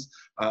positions,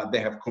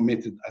 they have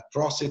committed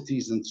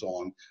atrocities and so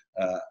on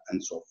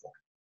and so forth.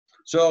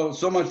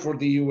 So much for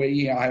the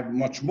UAE. I have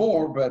much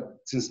more, but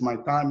since my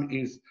time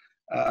is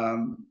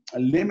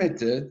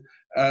limited,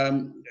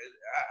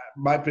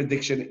 my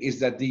prediction is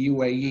that the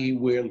UAE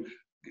will,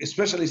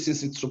 especially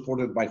since it's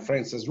supported by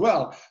France as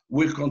well,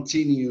 will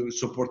continue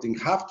supporting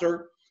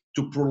Haftar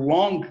to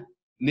prolong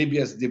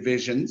Libya's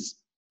divisions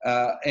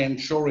and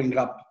shoring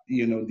up,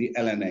 the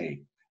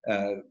LNA.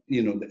 The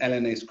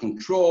LNA's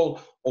control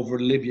over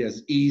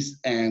Libya's east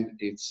and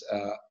its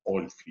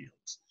oil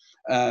fields.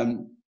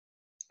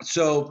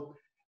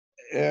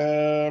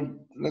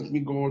 Let me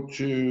go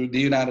to the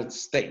United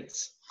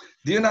States.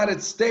 The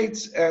United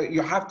States,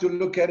 you have to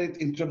look at it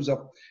in terms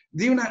of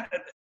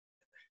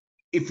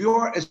if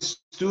you're a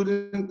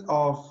student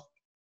of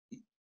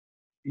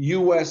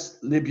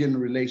US-Libyan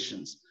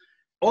relations,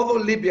 although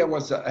Libya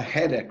was a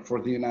headache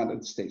for the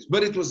United States,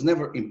 but it was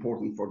never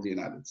important for the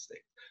United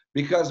States.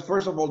 Because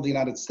first of all, the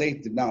United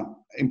States did not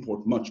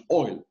import much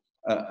oil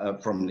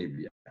from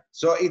Libya.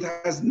 So it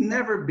has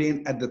never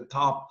been at the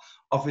top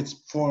of its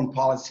foreign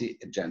policy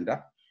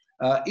agenda,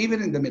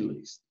 even in the Middle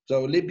East.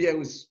 So Libya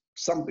was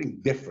something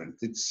different.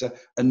 It's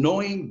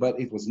annoying, but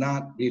it was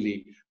not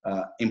really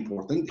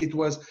important. It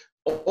was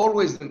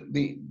always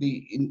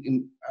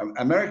in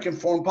American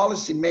foreign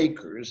policy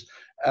makers,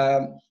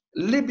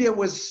 Libya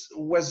was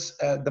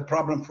the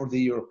problem for the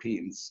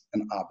Europeans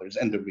and others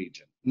and the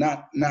region,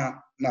 not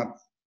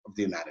of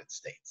the United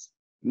States,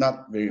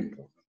 not very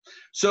important.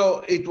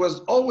 So it was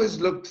always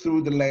looked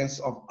through the lens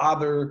of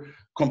other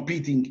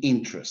competing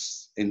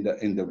interests in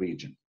the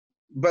region,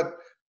 but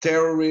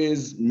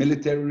terrorism,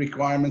 military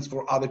requirements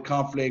for other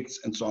conflicts,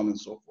 and so on and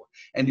so forth.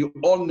 And you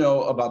all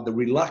know about the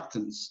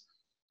reluctance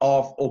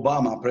of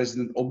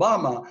President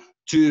Obama,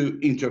 to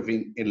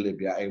intervene in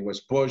Libya. It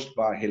was pushed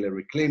by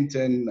Hillary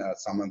Clinton,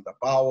 Samantha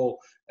Powell,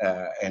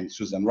 and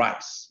Susan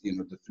Rice.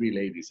 The three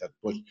ladies had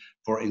pushed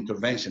for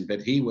intervention,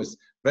 but he was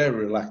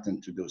very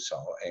reluctant to do so.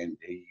 And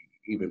he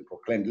even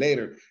proclaimed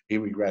later he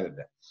regretted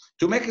that.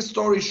 To make a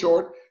story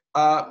short,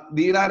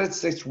 the United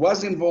States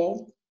was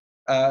involved.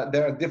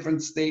 There are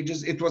different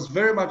stages. It was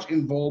very much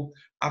involved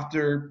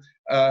after,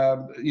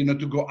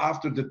 to go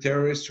after the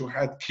terrorists who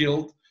had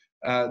killed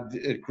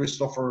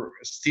Christopher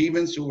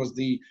Stevens, who was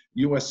the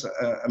U.S.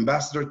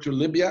 ambassador to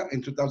Libya in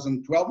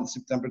 2012, in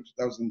September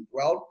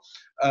 2012.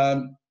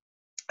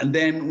 And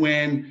then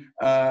when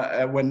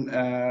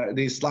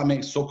the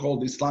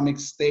so-called Islamic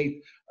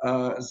State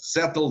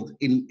settled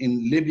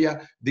in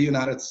Libya, the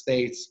United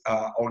States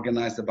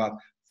organized about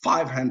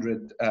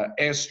 500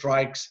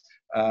 airstrikes,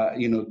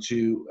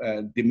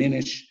 to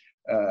diminish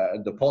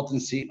the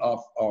potency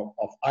of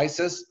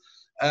ISIS.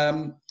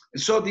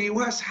 So the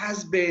U.S.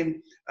 has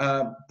been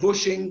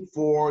pushing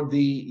for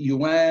the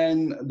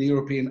UN, the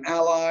European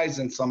allies,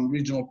 and some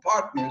regional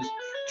partners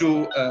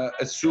to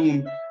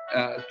assume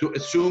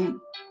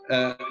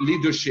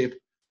leadership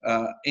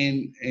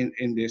in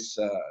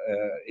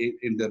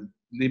the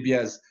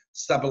Libya's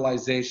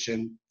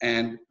stabilization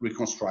and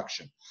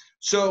reconstruction.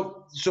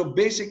 So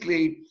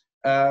basically,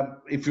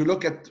 if you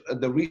look at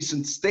the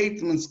recent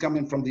statements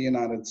coming from the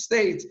United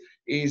States,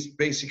 is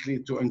basically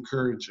to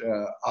encourage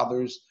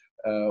others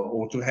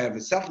or to have a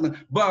settlement,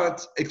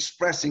 but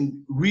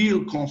expressing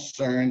real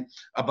concern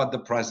about the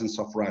presence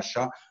of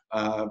Russia,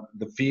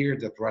 the fear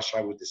that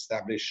Russia would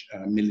establish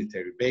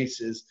military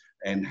bases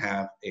and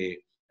have a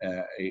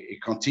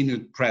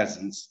continued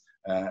presence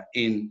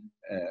in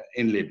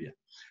Libya.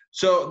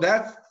 So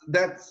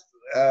that's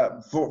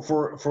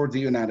for the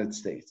United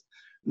States.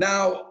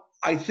 Now,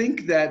 I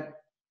think that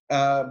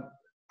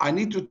I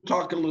need to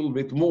talk a little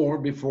bit more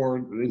before,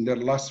 in the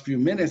last few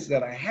minutes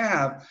that I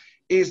have,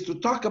 is to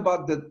talk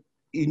about the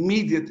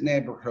immediate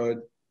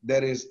neighborhood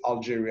that is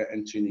Algeria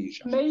and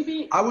Tunisia.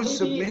 Maybe I will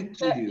submit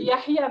to you.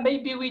 Yahia,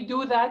 maybe we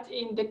do that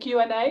in the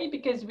Q&A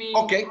because we.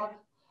 Okay.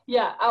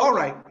 All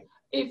right.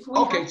 If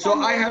we so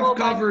I have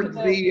covered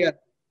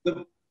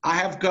I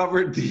have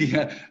covered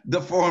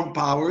the foreign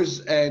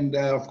powers, and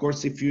of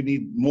course, if you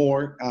need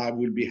more, I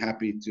will be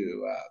happy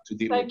to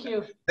deal with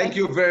you. Thank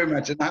you very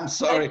much, and I'm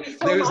sorry.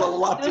 There's a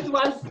lot. It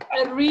was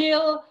a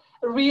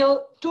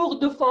real tour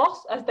de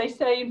force, as they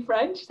say in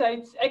French. So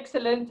it's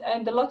excellent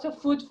and a lot of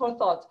food for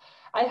thought.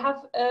 I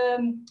have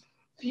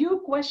few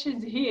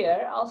questions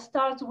here. I'll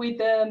start with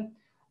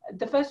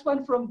the first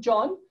one from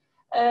John.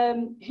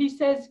 He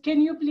says,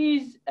 can you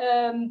please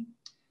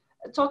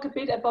talk a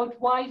bit about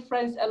why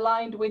France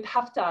aligned with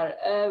Haftar?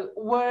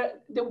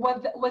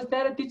 Was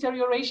there a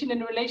deterioration in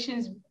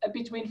relations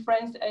between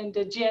France and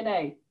the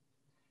GNA?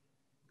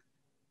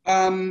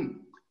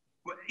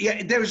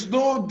 Yeah, there's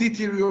no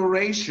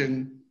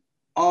deterioration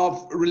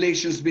of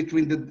relations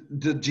between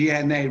the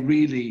GNA,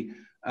 really.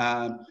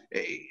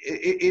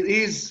 It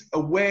is a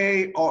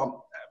way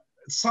of,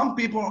 some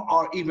people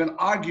are even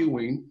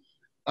arguing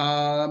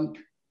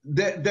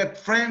that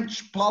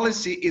French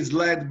policy is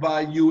led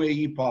by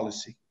UAE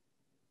policy.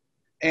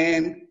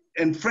 And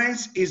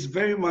France is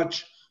very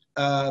much,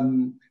 how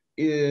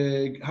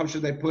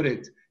should I put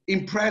it,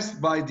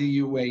 impressed by the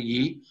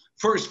UAE,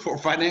 first for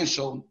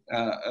financial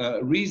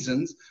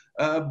reasons,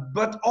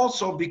 but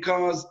also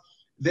because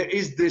there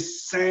is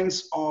this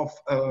sense of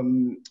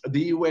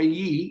the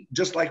UAE,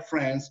 just like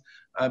France,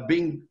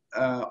 being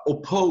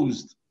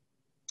opposed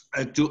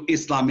to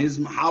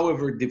Islamism,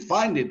 however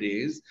defined it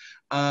is,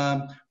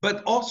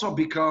 but also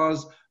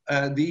because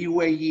the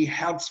UAE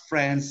helps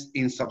France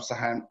in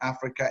sub-Saharan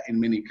Africa in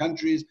many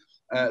countries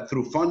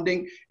through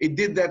funding. It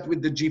did that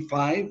with the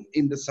G5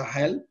 in the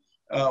Sahel,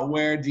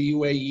 where the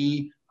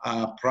UAE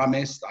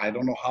promised, I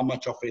don't know how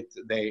much of it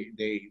they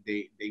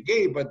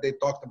gave, but they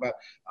talked about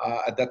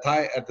at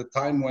the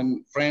time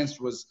when France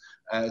was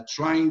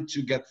trying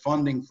to get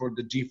funding for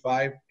the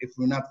G5. If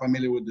we're not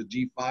familiar with the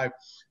G5,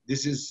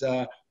 this is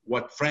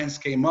what France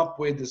came up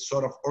with, this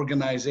sort of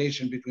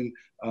organization between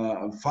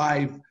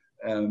five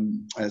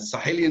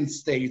Sahelian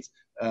states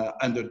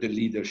under the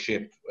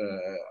leadership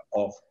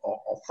of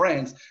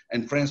France.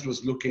 And France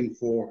was looking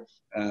for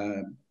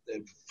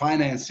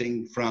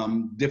financing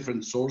from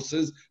different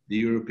sources. The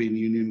European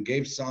Union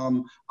gave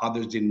some,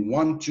 others didn't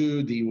want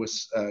to. The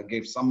US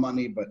gave some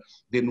money, but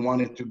didn't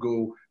want it to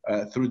go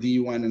through the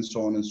UN and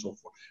so on and so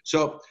forth.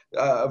 So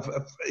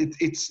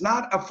it's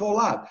not a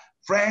fallout.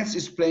 France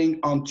is playing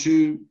on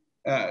two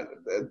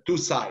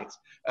sides.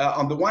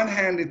 On the one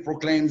hand, it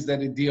proclaims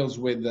that it deals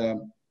with,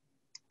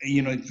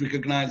 it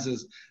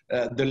recognizes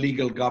the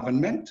legal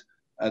government,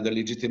 the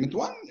legitimate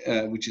one,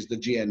 which is the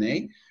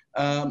GNA.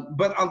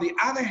 But on the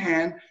other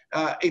hand,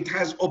 it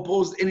has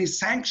opposed any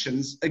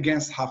sanctions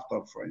against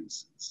Haftar, for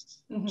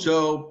instance. Mm-hmm.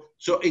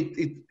 So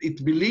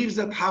it believes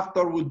that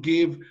Haftar would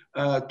give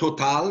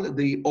Total,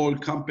 the oil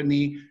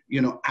company,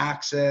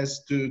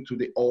 access to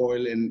the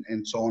oil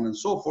and so on and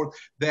so forth,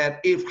 that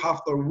if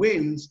Haftar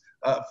wins,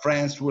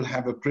 France will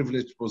have a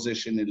privileged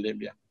position in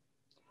Libya.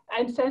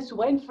 And since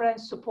when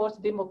France supports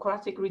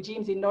democratic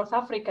regimes in North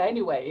Africa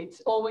anyway? It's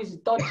always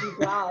dodgy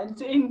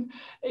ground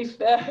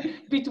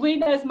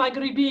between us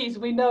Maghribis,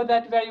 we know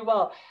that very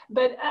well.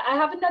 But I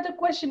have another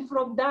question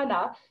from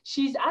Dana.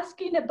 She's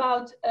asking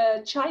about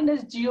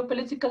China's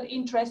geopolitical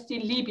interest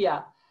in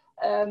Libya.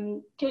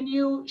 Can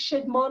you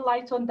shed more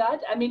light on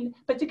that? I mean,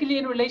 particularly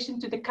in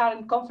relation to the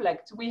current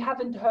conflict. We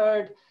haven't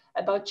heard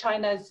about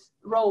China's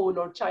role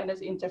or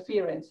China's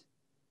interference.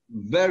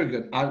 Very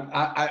good.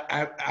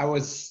 I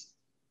was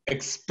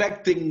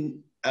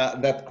expecting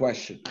that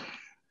question.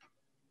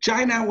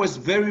 China was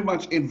very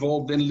much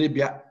involved in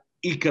Libya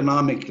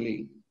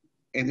economically,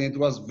 and it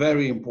was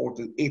very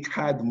important. It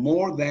had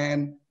more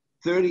than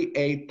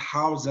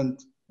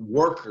 38,000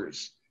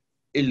 workers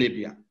in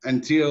Libya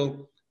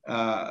until,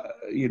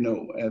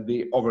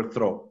 the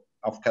overthrow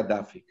of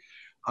Gaddafi.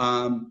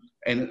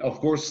 And of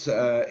course,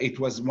 it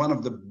was one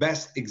of the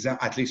best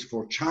examples, at least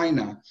for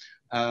China.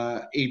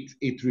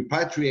 It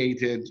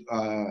repatriated,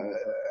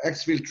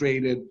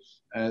 exfiltrated,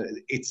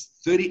 it's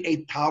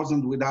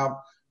 38,000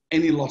 without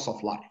any loss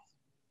of life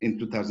in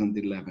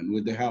 2011,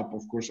 with the help,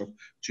 of course, of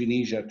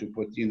Tunisia to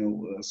put,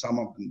 some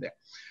of them there.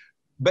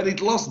 But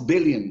it lost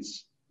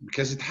billions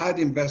because it had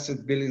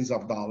invested billions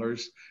of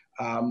dollars.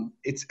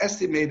 It's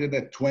estimated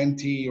at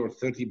 20 or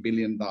 30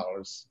 billion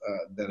dollars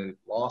that it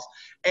lost.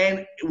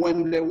 And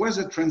when there was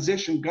a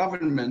transition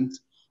government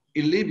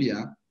in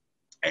Libya,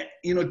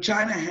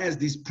 China has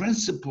these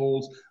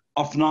principles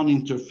of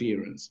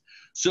non-interference.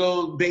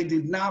 So they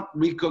did not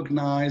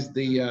recognize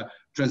the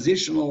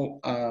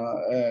transitional,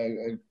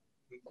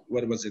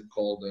 what was it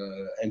called,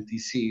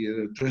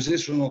 NTC,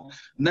 Transitional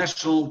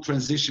National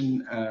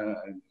Transition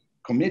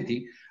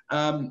Committee,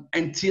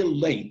 until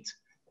late.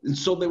 And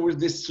so there were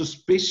these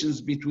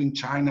suspicions between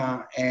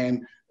China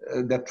and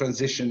the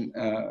transition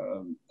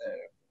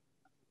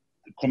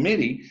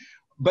committee.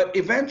 But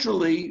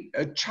eventually,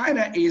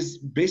 China is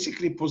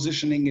basically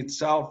positioning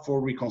itself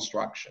for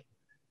reconstruction.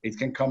 It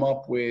can come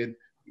up with,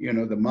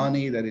 the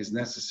money that is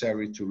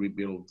necessary to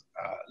rebuild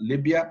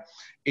Libya.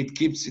 It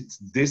keeps its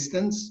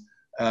distance.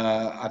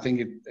 I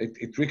think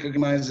it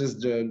recognizes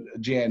the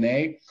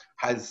GNA,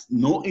 has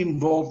no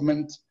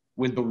involvement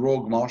with the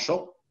rogue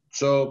marshal.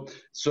 So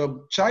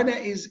China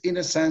is, in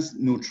a sense,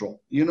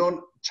 neutral.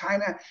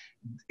 China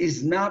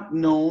is not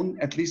known,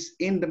 at least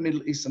in the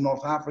Middle East and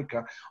North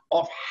Africa,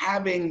 of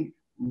having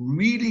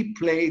really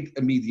played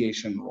a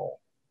mediation role.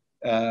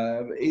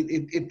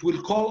 It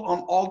will call on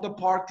all the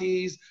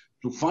parties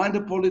to find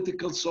a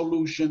political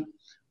solution,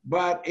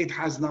 but it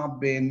has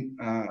not been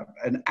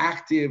an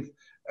active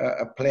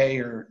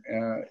player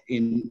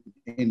in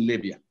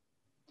Libya.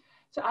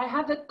 So I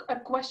have a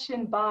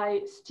question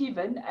by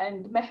Stephen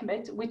and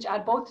Mehmet, which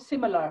are both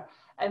similar,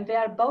 and they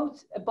are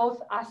both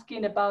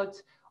asking about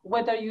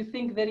whether you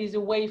think there is a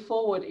way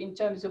forward in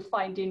terms of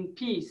finding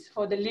peace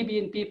for the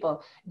Libyan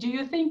people. Do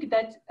you think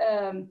that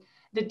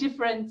the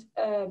different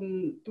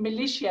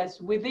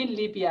militias within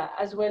Libya,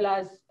 as well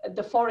as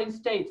the foreign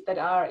states that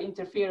are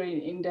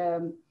interfering in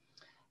the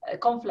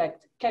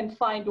conflict, can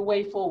find a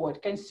way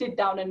forward, can sit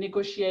down and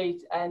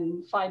negotiate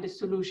and find a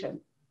solution?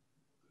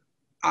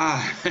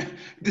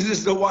 This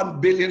is the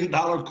 $1 billion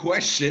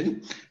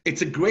question.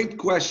 It's a great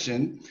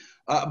question,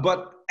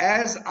 but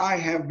as I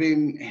have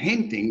been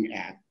hinting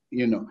at,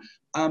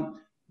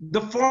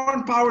 the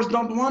foreign powers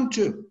don't want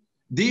to.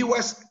 The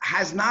US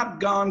has not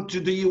gone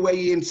to the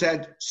UAE and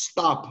said,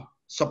 stop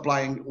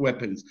supplying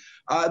weapons.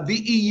 The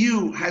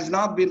EU has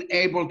not been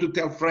able to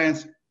tell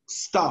France,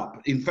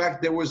 stop. In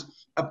fact, there was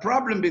a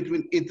problem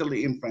between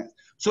Italy and France.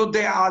 So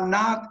they are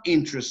not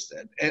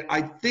interested. And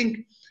I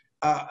think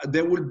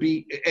there will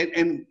be,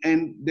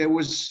 and there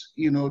was,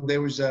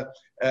 there was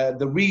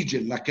the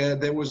region, like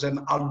there was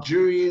an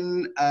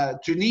Algerian,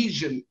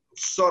 Tunisian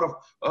sort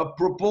of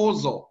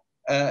proposal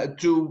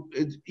to,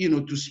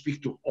 to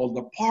speak to all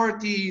the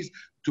parties,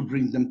 to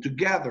bring them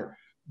together.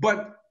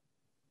 But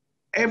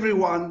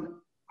everyone,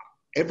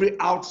 every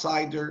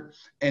outsider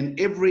and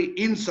every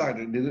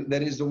insider,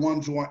 that is the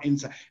ones who are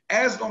inside,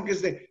 as long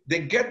as they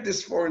get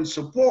this foreign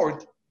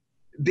support,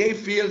 they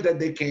feel that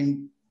they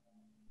can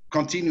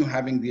continue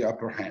having the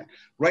upper hand.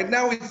 Right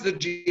now, it's the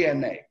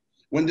GNA.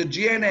 When the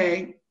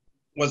GNA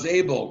was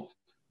able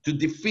to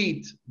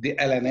defeat the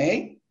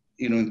LNA,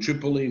 in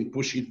Tripoli and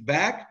push it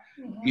back,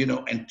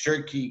 and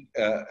Turkey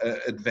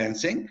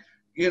advancing,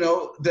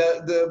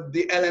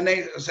 the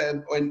LNA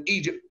said, in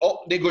Egypt,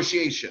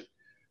 negotiation.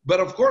 But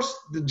of course,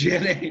 the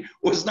GNA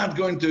was not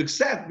going to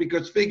accept,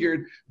 because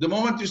figured the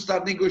moment you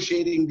start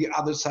negotiating, the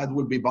other side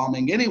will be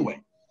bombing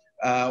anyway,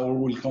 or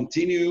will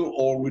continue,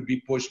 or would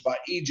be pushed by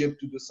Egypt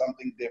to do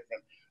something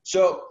different.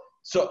 So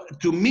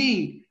to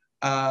me,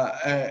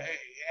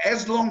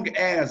 as long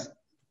as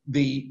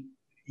the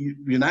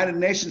United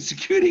Nations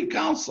Security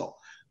Council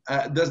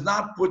does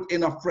not put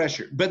enough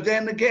pressure, but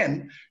then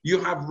again, you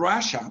have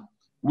Russia,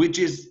 which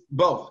is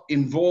both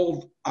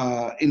involved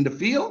in the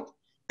field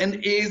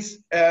and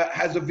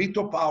has a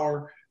veto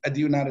power at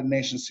the United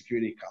Nations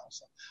Security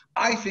Council.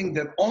 I think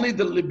that only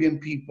the Libyan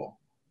people,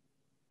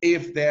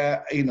 if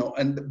they're,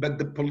 but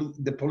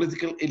the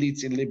political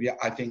elites in Libya,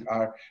 I think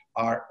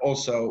are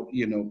also,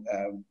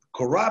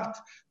 corrupt.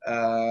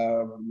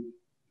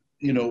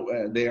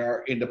 They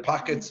are in the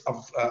pockets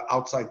of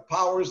outside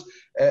powers,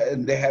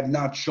 and they have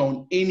not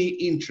shown any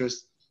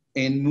interest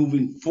in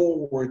moving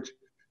forward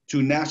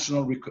to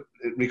national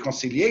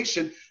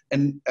reconciliation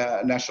and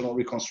national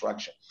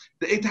reconstruction.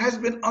 It has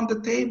been on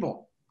the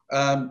table.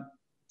 The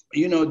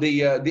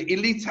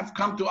elites have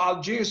come to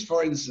Algiers,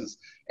 for instance,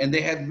 and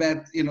they have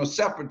met,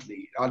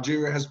 separately.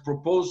 Algeria has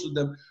proposed to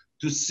them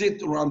to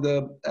sit around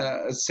the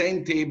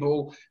same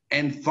table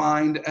and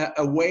find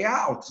a way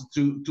out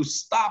to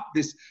stop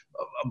this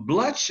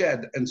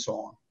bloodshed and so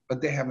on.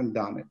 But they haven't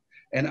done it.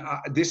 And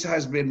this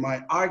has been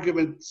my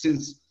argument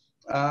since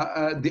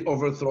the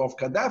overthrow of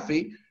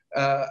Gaddafi,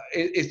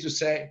 is to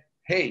say,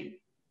 hey,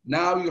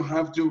 now you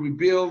have to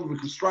rebuild,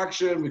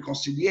 reconstruction,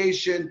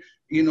 reconciliation,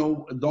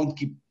 don't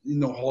keep,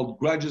 hold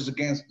grudges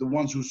against the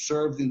ones who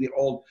served in the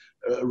old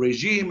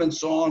regime and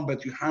so on,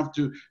 but you have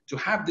to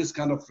have this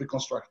kind of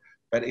reconstruction.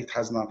 But it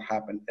has not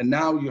happened. And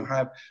now you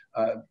have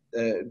the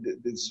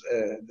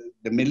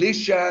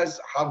militias.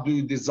 How do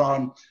you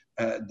disarm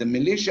the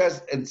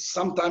militias? And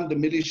sometimes the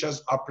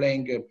militias are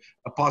playing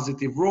a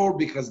positive role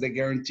because they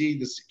guarantee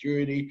the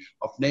security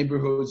of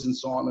neighborhoods and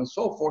so on and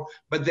so forth.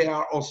 But they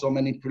are also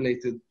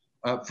manipulated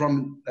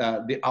from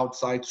the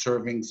outside,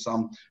 serving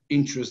some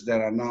interests that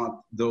are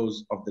not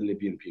those of the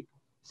Libyan people.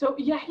 So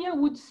Yahia,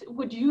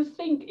 would you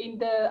think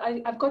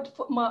I've got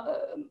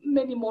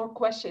many more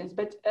questions,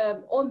 but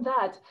on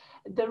that,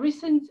 the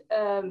recent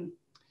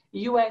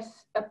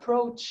US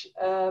approach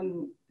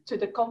to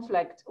the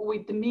conflict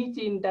with the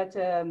meeting that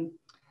a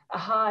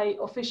high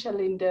official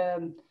in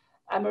the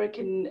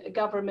American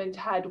government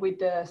had with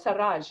the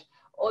Sarraj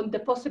on the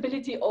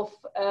possibility of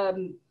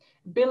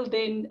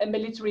building a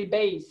military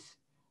base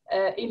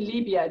in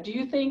Libya. Do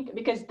you think,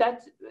 because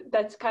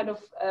that's kind of,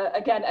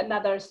 again,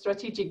 another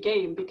strategic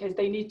game, because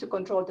they need to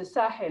control the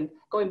Sahel,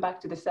 going back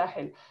to the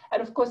Sahel.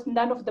 And of course,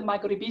 none of the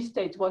Maghrebi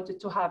states wanted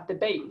to have the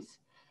base.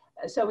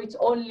 So it's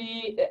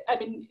only,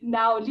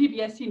 now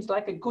Libya seems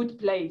like a good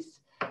place.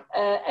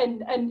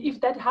 And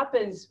if that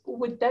happens,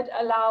 would that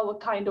allow a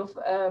kind of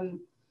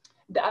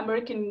the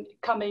American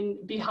coming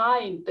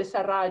behind the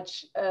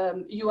Sarraj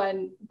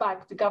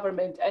UN-backed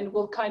government and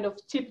will kind of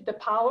tip the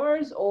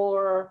powers,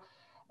 or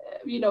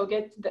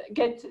get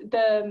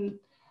the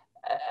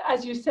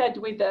as you said,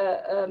 with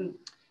the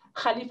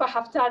Khalifa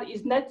Haftar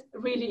is not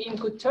really in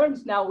good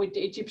terms now with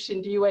the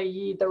Egyptian, the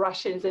UAE, the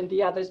Russians, and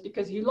the others,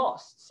 because he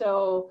lost.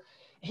 So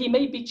he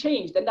may be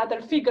changed.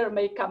 Another figure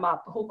may come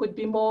up who could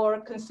be more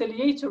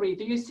conciliatory.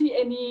 Do you see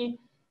any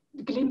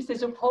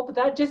glimpses of hope?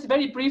 That just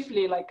very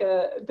briefly, like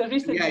the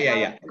recent.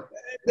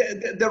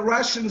 The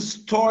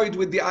Russians toyed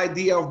with the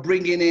idea of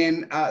bringing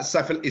in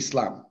Saif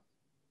al-Islam,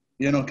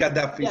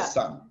 Gaddafi's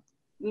son.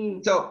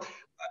 So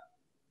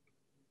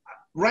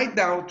right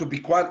now, to be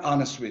quite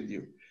honest with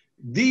you,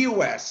 the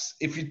US,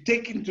 if you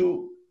take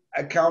into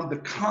account the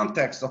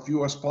context of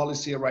US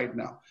policy right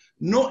now,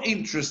 no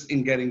interest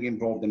in getting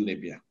involved in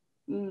Libya.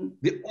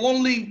 The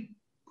only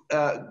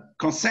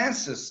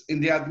consensus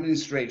in the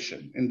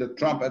administration, in the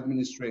Trump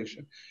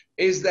administration,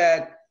 is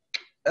that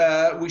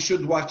we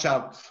should watch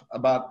out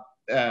about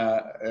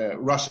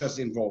Russia's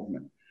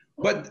involvement.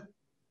 But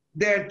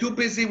they're too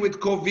busy with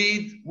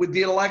COVID, with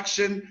the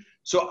election.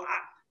 So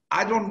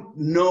I don't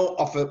know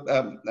of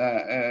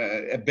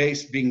a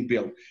base being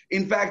built.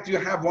 In fact, you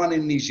have one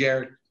in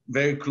Niger,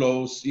 very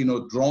close,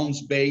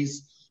 drones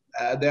base.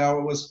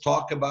 There was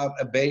talk about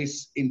a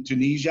base in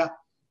Tunisia.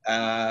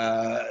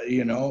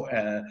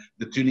 The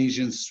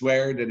Tunisians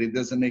swear that it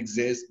doesn't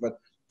exist, but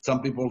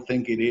some people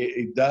think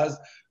it does.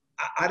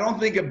 I don't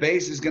think a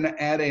base is going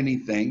to add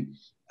anything.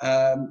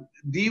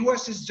 The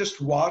US is just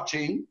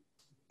watching,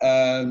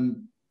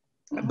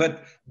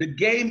 but the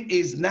game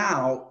is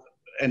now,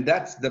 and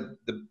that's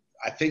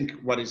I think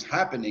what is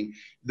happening.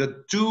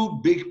 The two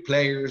big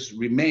players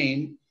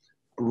remain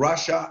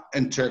Russia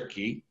and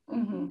Turkey.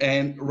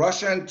 And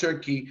Russia and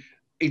Turkey,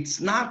 it's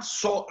not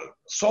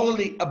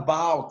solely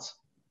about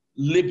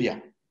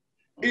Libya.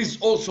 It's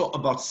also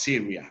about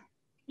Syria.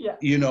 Yeah.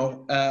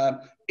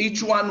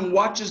 Each one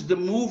watches the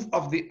move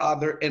of the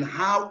other and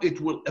how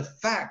it will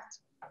affect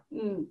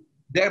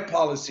their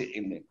policy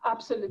in it.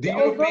 Absolutely.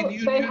 Although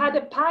they had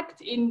a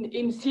pact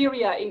in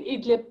Syria, in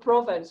Idlib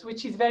province,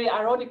 which is very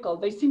ironical.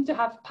 They seem to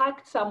have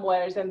pact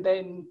somewhere and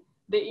then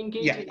they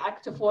engage in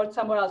active war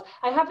somewhere else.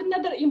 I have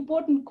another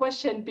important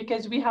question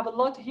because we have a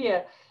lot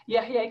here.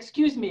 Yahia,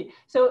 excuse me.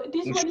 So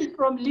this one is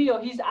from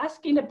Leo. He's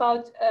asking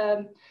about,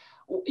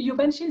 you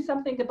mentioned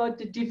something about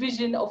the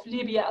division of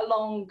Libya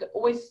along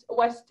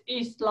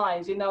west-east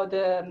lines,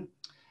 the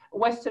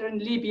western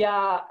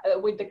Libya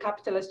with the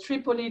capital as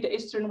Tripoli, the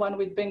eastern one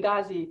with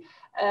Benghazi.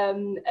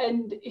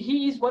 And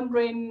he is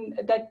wondering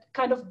that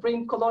kind of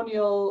bring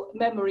colonial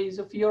memories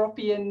of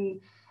European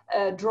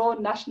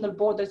drawn national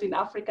borders in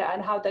Africa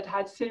and how that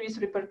had serious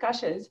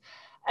repercussions.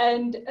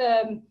 And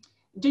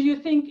do you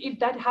think if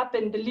that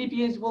happened, the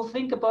Libyans will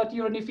think about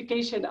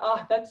reunification?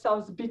 That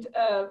sounds a bit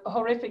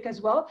horrific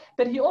as well.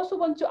 But he also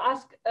wants to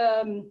ask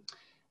an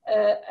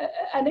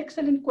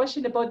excellent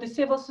question about the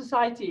civil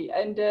society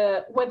and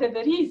whether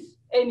there is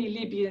any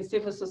Libyan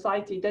civil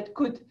society that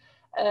could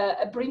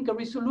bring a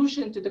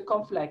resolution to the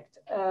conflict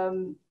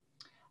and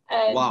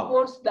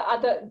force the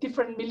other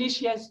different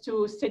militias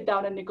to sit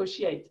down and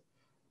negotiate.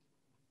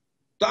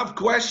 Tough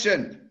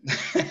question.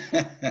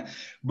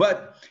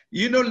 But,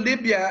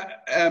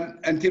 Libya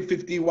until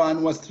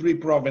 51 was 3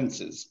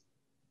 provinces.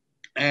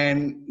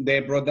 And they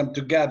brought them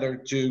together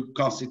to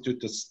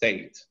constitute a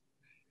state.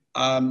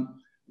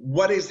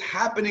 What is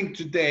happening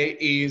today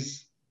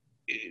is,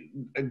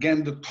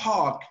 again, the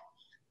talk.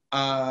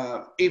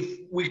 If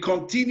we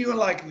continue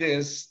like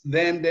this,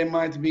 then there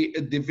might be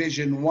a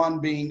division, one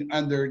being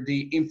under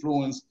the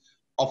influence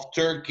of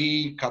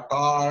Turkey,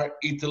 Qatar,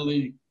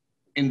 Italy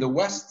in the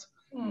west,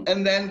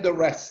 and then the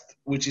rest,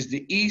 which is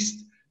the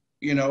east,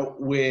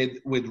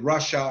 with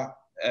Russia,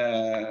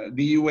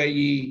 the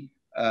UAE,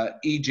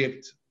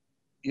 Egypt,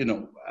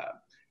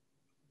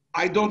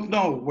 I don't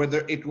know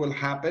whether it will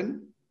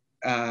happen.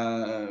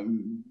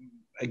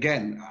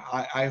 Again,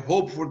 I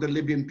hope for the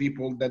Libyan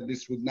people that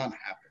this would not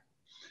happen.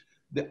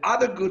 The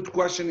other good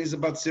question is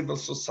about civil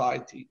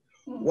society.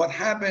 What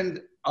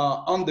happened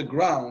on the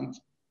ground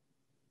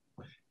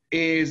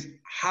is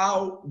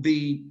how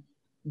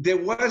there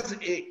was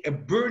a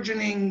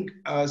burgeoning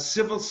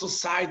civil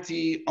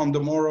society on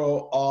the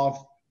morrow of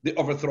the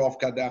overthrow of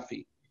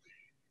Gaddafi.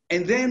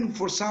 And then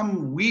for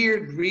some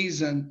weird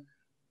reason,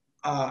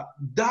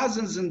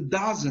 dozens and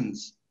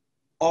dozens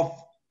of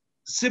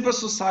civil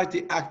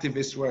society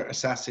activists were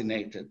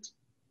assassinated,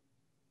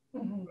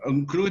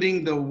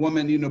 including the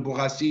woman,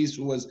 Boughassis,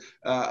 who was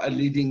a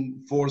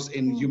leading force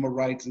in human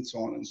rights and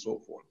so on and so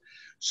forth.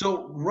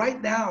 So right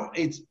now,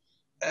 it's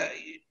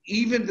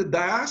even the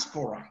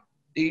diaspora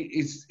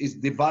is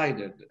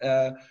divided.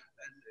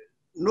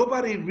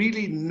 Nobody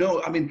really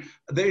knows. I mean,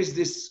 there's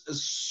this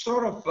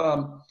sort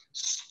of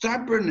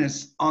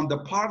stubbornness on the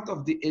part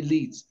of the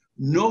elites.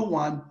 No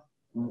one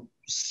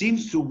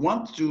seems to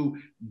want to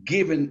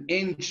give an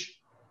inch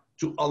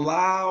to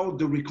allow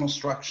the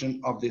reconstruction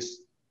of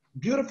this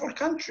beautiful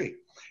country.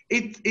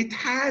 It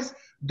has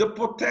the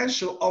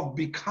potential of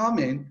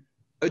becoming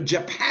a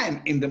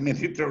Japan in the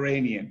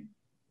Mediterranean.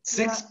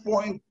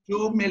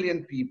 6.2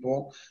 million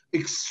people,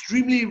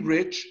 extremely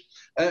rich.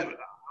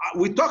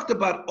 We talked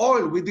about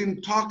oil. We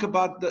didn't talk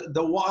about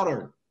the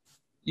water.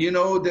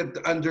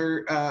 That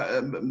under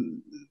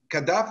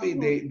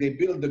Gaddafi, they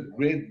built the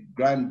Great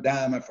Grand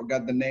Dam. I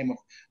forgot the name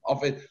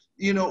of it.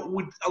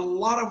 With a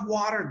lot of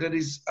water that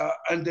is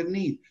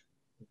underneath.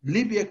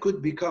 Libya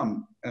could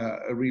become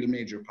a real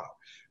major power.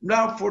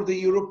 Now, for the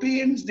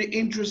Europeans, the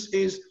interest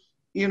is,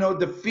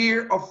 the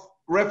fear of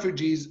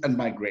refugees and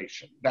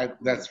migration.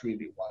 That's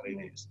really what it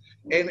is.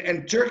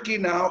 And Turkey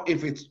now,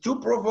 if it's too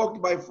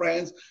provoked by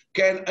France,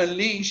 can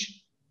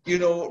unleash,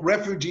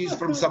 refugees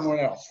from somewhere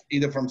else,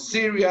 either from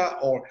Syria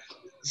or,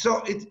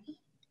 so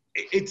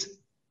it's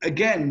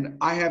again,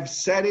 I have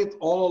said it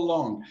all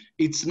along,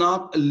 it's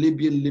not a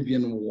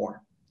Libyan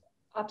war.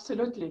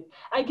 Absolutely.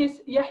 I guess,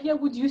 Yahia,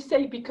 would you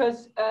say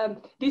because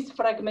this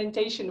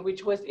fragmentation,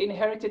 which was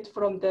inherited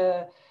from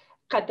the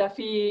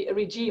Gaddafi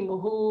regime,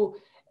 who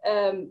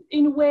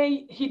in a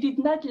way, he did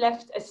not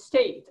left a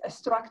state, a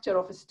structure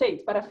of a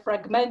state, but a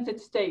fragmented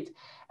state.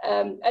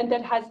 And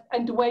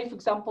the way, for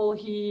example,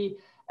 he,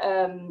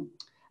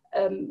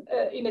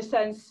 in a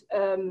sense,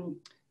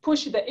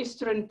 pushed the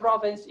eastern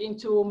province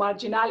into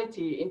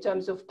marginality in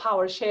terms of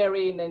power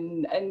sharing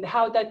and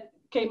how that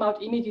came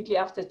out immediately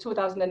after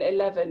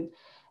 2011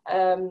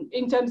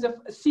 in terms of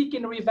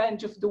seeking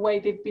revenge of the way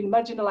they've been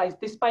marginalized,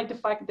 despite the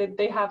fact that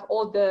they have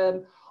all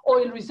the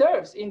oil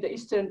reserves in the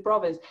eastern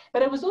province.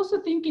 But I was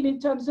also thinking in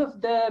terms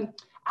of the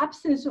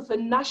absence of a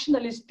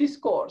nationalist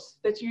discourse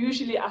that you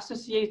usually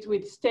associate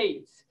with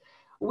states,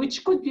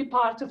 which could be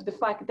part of the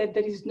fact that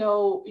there is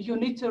no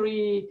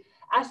unitary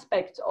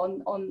aspect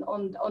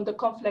on the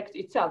conflict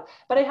itself.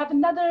 But I have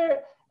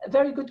another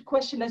very good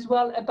question as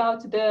well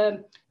about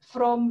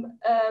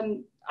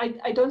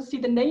I don't see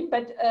the name,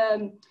 but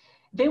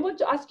they want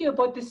to ask you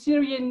about the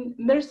Syrian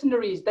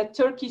mercenaries that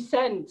Turkey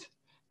sent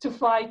to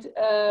fight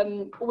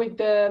with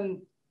the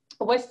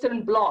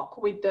Western Bloc,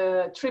 with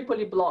the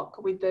Tripoli Bloc,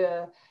 with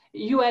the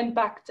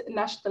UN-backed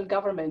national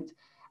government.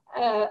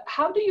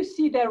 How do you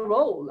see their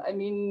role? I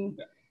mean,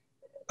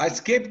 I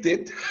skipped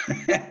it.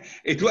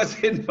 It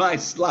was in my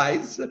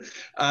slides.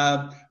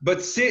 But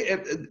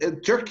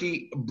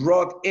Turkey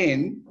brought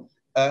in,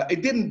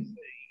 it didn't,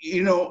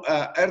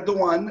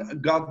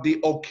 Erdogan got the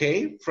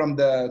okay from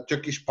the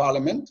Turkish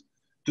parliament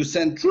to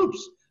send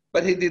troops,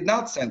 but he did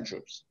not send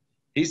troops.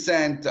 He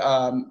sent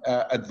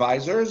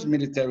advisors,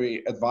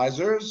 military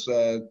advisors,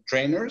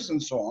 trainers,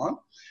 and so on,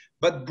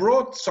 but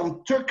brought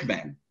some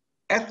Turkmen,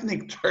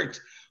 ethnic Turks,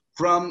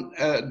 from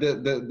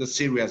the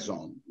Syria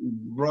zone,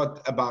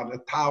 brought about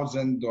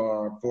 1,000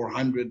 or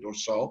 400 or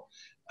so.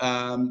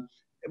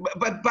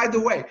 But by the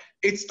way,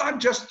 it's not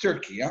just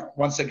Turkey,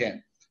 once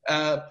again.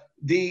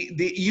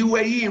 The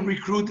UAE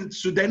recruited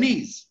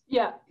Sudanese.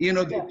 Yeah.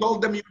 They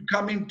told them you're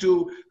coming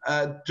to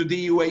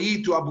the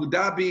UAE, to Abu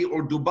Dhabi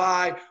or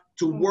Dubai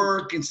to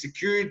work in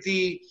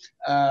security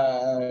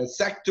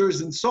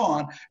sectors and so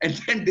on, and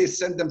then they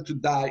send them to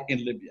die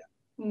in Libya.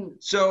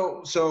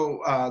 So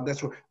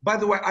that's what. By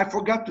the way, I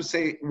forgot to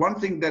say one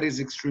thing that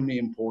is extremely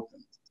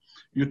important.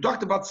 You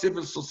talked about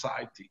civil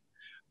society,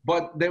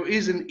 but there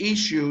is an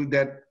issue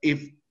that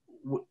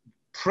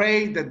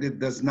pray that it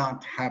does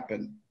not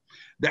happen.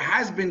 There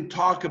has been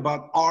talk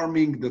about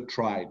arming the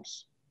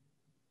tribes,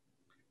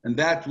 and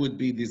that would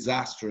be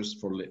disastrous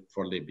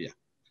for Libya.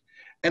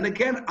 And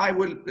again, I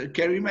will,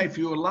 Karima, if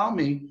you allow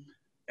me,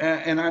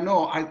 and I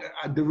know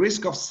at the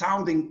risk of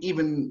sounding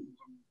even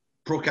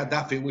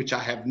pro-Gaddafi, which I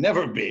have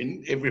never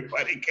been,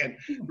 everybody can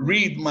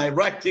read my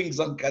writings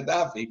on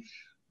Gaddafi,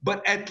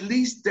 but at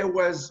least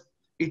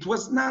it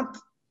was not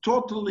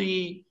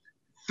totally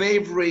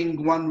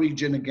favoring one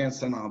region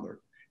against another.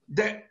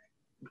 The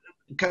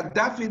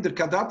Gaddafi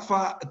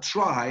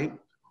tribe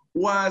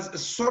was a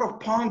sort of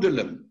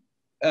pendulum,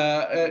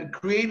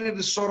 created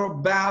a sort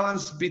of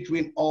balance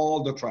between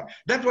all the tribes.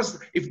 That was,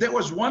 if there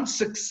was one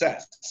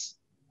success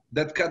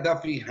that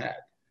Gaddafi had,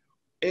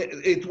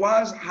 it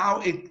was how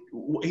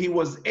he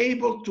was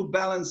able to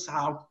balance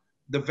out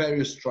the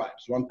various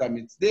tribes. One time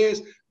it's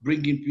this,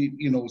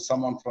 bringing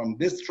someone from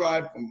this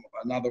tribe, from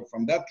another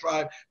from that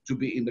tribe to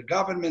be in the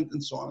government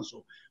and so on and so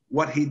on.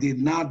 What he did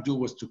not do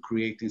was to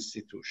create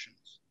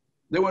institutions.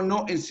 There were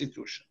no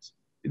institutions.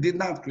 He did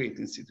not create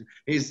institutions.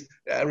 His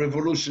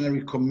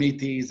revolutionary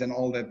committees and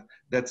all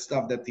that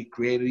stuff that he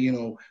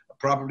created,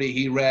 probably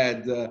he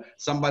read,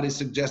 somebody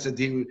suggested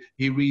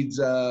he reads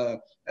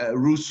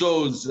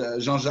Rousseau's,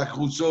 Jean-Jacques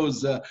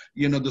Rousseau's,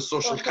 the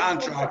social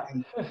contract,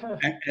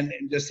 and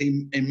just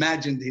he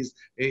imagined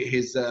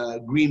his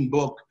green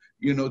book,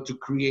 to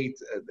create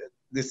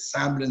this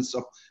semblance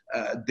of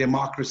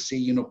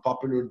democracy,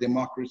 popular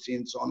democracy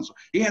and so on and so on.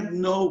 He had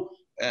no,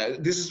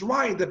 this is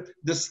why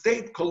the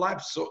state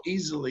collapsed so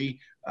easily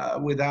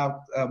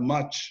without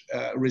much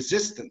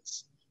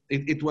resistance.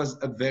 It was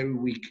a very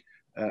weak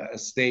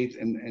state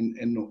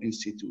and no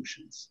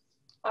institutions.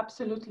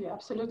 Absolutely,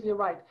 absolutely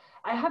right.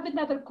 I have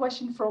another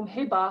question from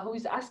Hiba, who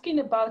is asking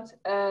about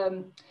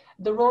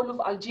the role of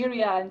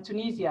Algeria and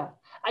Tunisia.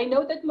 I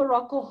know that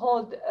Morocco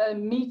held a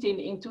meeting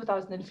in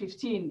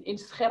 2015 in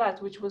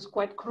Skhirat, which was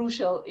quite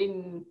crucial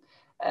in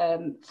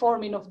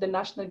forming of the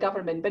national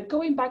government. But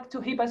going back to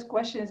Hiba's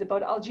questions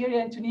about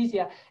Algeria and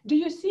Tunisia, do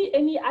you see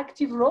any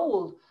active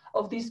role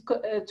of these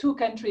two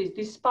countries,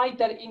 despite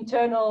their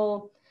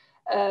internal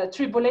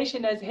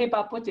tribulation, as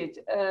Hiba put it,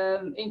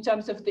 in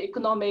terms of the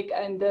economic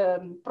and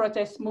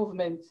protest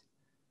movement?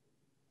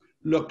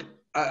 Look,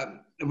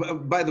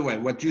 by the way,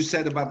 what you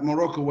said about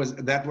Morocco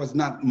was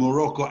not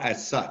Morocco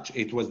as such.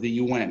 It was the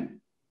UN.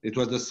 It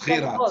was the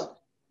Skhirat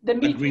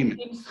agreement.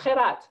 In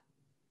Skhirat.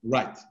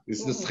 Right.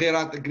 It's the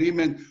Skhirat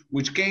agreement,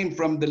 which came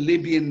from the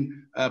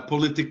Libyan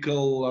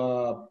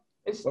political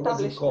what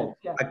was it called?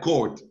 Yeah.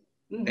 Accord.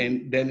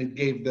 And then it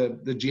gave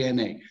the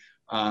GNA.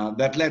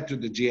 That led to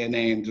the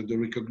GNA and to the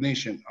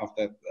recognition of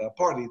that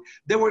party.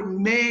 There were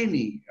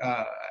many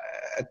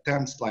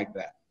attempts like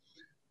that.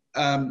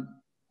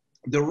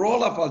 The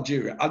role of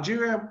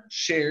Algeria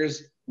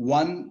shares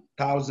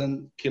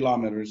 1,000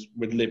 kilometers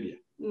with Libya.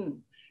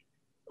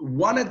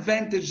 One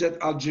advantage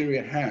that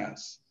Algeria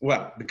has,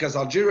 well, because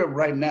Algeria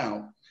right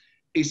now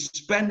is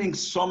spending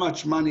so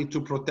much money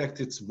to protect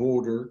its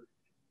border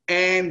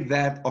and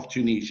that of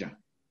Tunisia,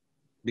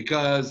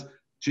 because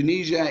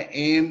Tunisia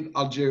and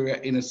Algeria,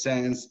 in a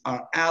sense,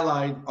 are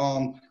allied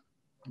on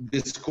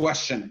this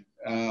question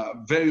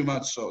very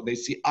much so. They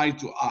see eye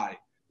to eye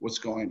what's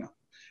going on.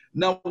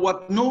 Now,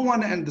 what no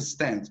one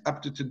understands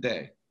up to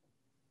today,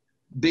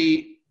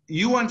 the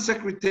UN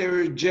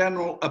Secretary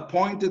General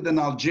appointed an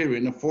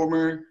Algerian, a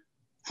former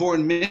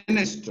foreign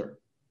minister,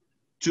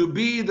 to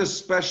be the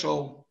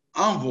special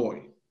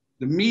envoy,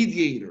 the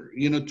mediator,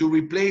 to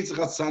replace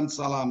Ghassan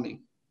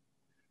Salami.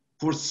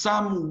 For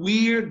some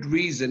weird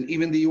reason,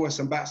 even the US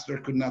ambassador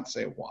could not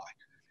say why.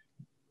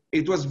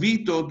 It was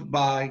vetoed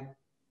by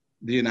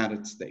the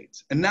United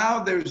States. And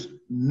now there's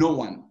no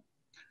one.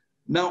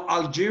 Now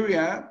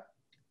Algeria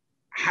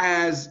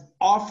has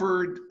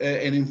offered,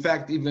 and in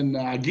fact, even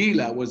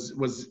Aguila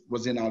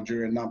was in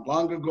Algeria not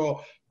long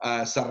ago.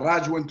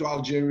 Sarraj went to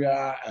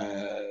Algeria.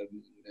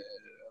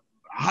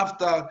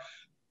 Haftar.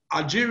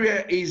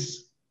 Algeria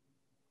is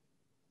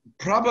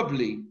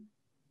probably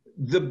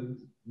the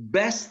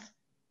best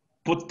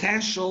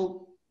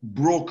potential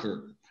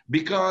broker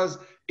because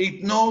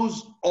it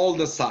knows all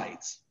the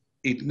sides.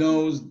 It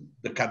knows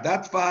the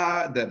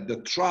Kadatfa,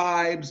 the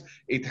tribes.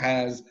 It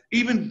has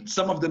even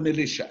some of the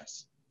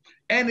militias.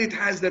 And it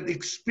has that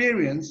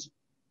experience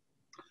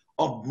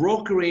of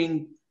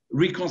brokering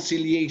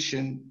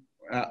reconciliation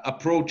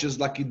approaches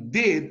like it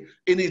did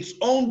in its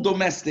own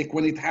domestic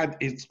when it had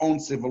its own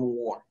civil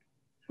war.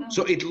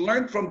 So it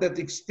learned from that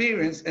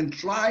experience and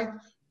tried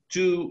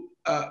to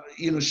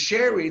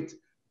share it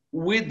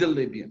with the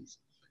Libyans.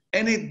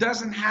 And it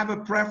doesn't have a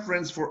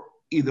preference for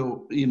either,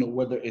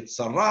 whether it's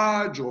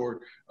Sarraj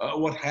or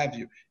what have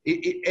you.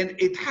 And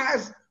it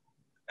has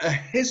a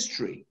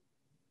history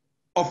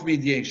of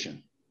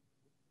mediation.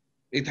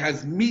 It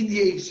has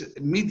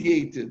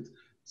mediated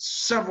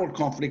several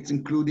conflicts,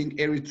 including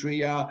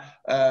Eritrea,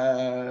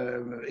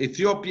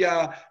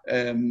 Ethiopia,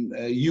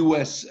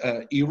 US,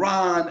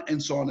 Iran,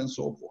 and so on and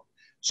so forth.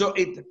 So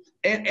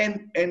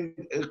and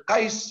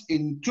Qais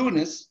in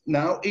Tunis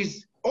now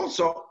is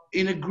also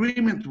in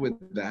agreement with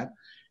that,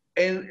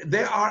 and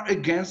they are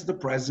against the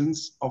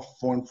presence of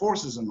foreign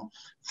forces and all.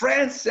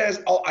 France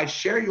says, "Oh, I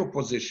share your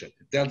position."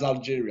 It tells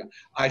Algeria,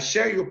 "I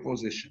share your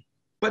position,"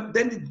 but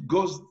then it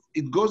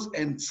goes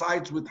and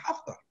sides with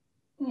Haftar.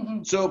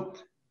 Mm-hmm. So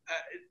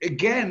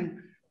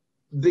again,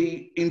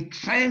 the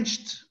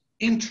entrenched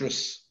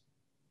interests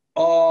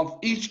of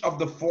each of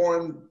the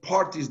foreign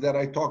parties that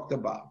I talked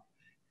about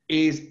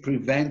is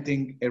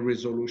preventing a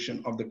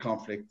resolution of the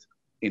conflict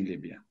in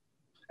Libya.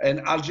 And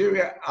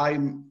Algeria,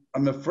 I'm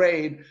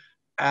afraid,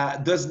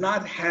 does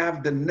not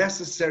have the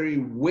necessary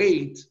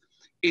weight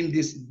in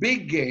this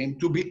big game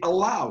to be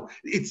allowed.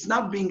 It's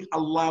not being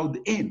allowed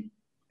in.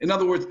 In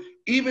other words,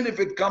 even if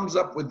it comes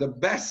up with the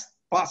best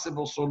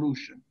possible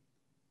solution,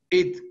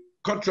 it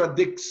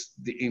contradicts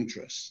the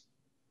interests,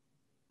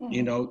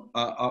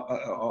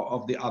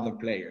 of the other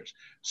players.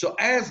 So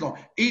as long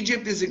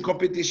Egypt is in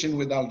competition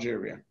with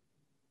Algeria,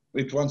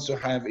 it wants to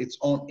have its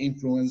own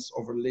influence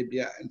over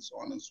Libya and so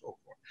on and so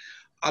forth.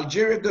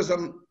 Algeria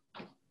doesn't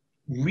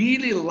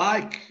really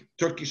like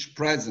Turkish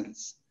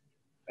presence.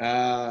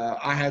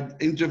 I had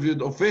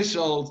interviewed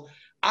officials.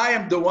 I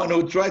am the one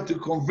who tried to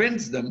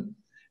convince them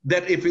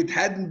that if it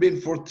hadn't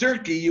been for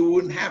Turkey, you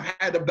wouldn't have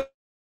had a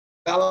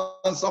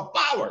balance of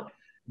power.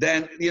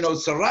 Then,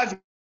 Sarraj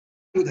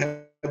would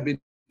have been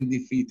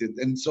defeated.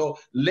 And so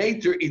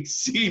later it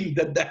seemed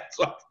that that's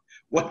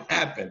what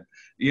happened.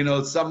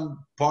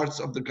 Some parts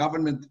of the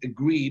government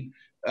agreed,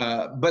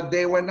 but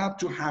they were not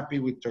too happy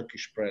with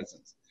Turkish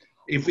presence.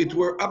 If it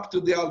were up to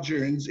the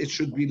Algerians, it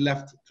should be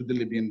left to the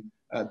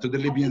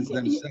Libyans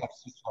themselves.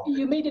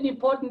 You made an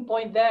important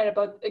point there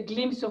about a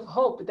glimpse of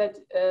hope that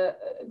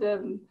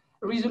the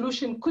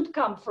resolution could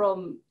come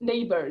from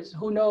neighbors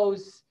who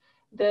knows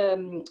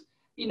the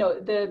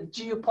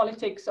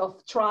geopolitics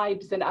of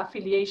tribes and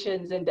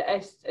affiliations and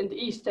the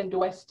East and the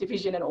West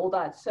division and all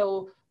that.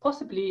 So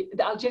possibly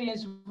the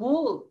Algerians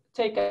will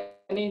take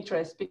an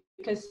interest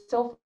because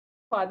so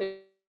far they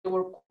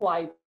were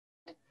quite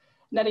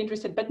not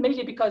interested, but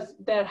mainly because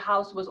their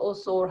house was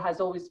also or has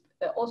always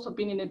also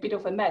been in a bit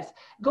of a mess.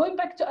 Going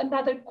back to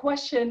another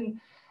question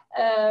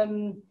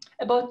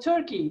about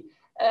Turkey.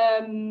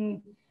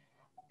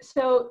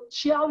 So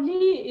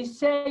Xiaoli is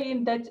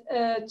saying that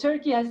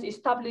Turkey has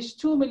established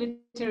 2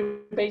 military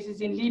bases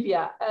in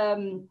Libya.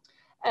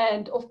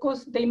 And of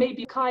course, they may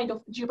be kind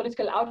of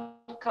geopolitical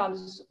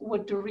outcomes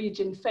would the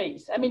region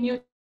face. I mean,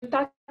 you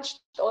touched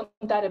on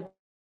that a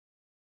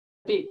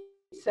bit.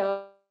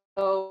 So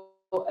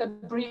a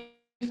brief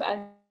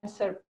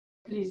answer,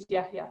 please,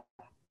 Yahia.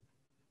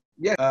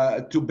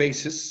 Yeah, 2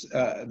 bases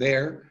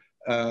there.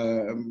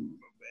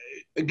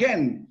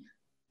 Again,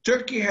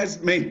 Turkey has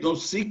made no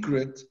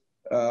secret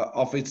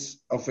of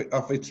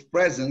its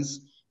presence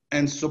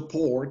and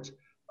support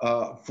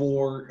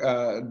for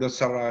the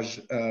Sarraj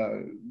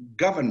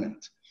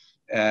government,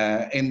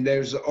 and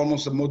there's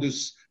almost a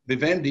modus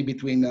vivendi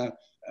between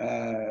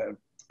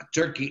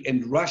Turkey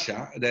and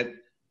Russia that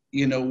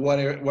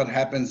what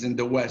happens in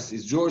the West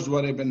is yours,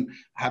 whatever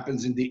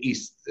happens in the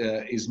East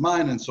is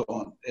mine, and so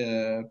on.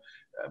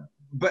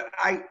 But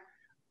I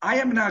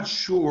am not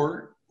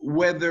sure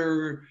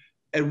whether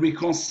a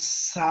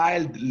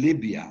reconciled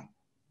Libya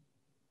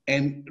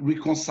and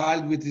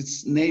reconciled with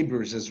its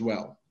neighbors as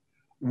well,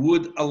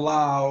 would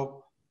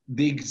allow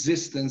the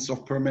existence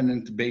of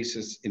permanent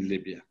bases in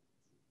Libya.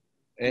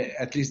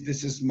 At least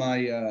this is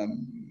my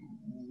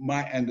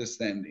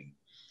understanding.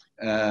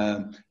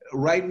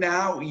 Right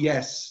now,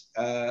 yes,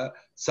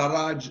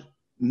 Sarraj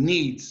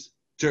needs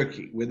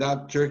Turkey.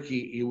 Without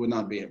Turkey, he would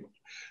not be able.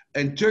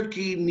 And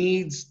Turkey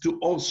needs to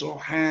also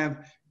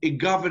have a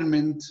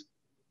government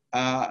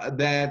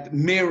that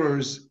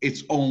mirrors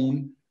its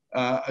own,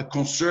 a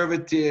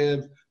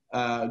conservative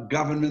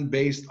government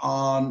based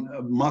on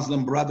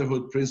Muslim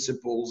Brotherhood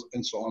principles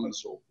and so on and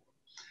so forth.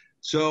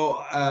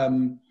 So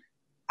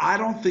I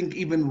don't think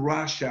even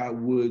Russia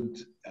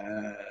would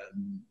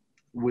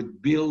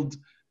build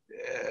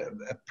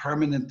a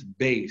permanent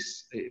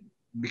base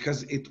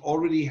because it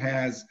already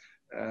has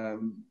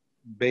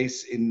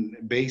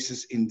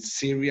bases in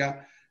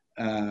Syria.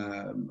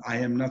 I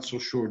am not so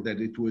sure that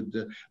it would,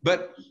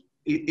 but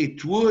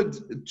it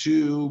would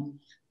to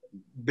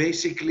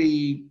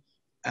basically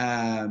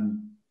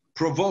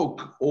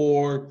provoke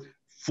or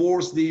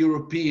force the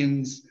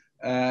Europeans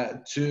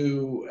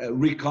to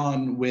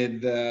recon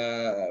with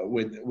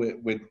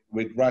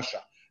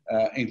Russia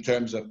in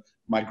terms of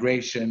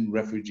migration,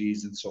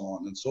 refugees, and so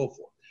on and so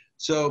forth.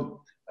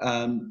 So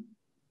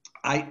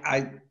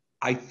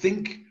I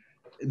think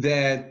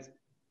that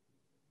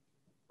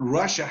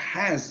Russia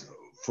has,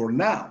 for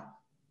now,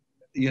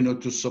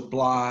 to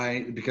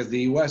supply, because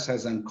the US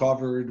has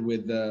uncovered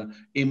with the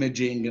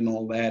imaging and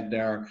all that,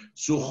 there are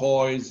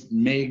Sukhois,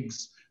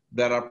 MiGs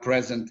that are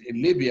present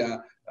in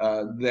Libya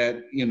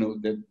that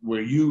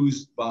were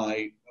used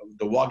by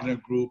the Wagner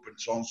Group and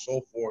so on and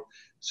so forth.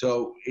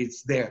 So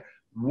it's there.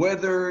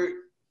 Whether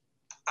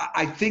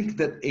I think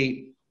that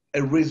a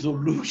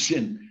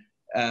resolution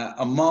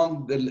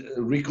among the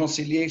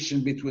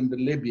reconciliation between the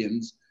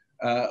Libyans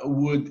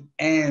would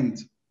end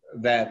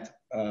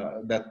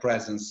that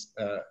presence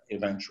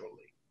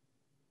eventually.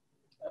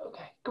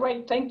 Okay,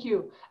 great, thank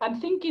you. I'm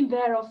thinking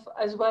there of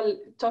as well,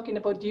 talking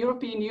about the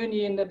European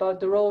Union, about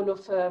the role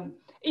of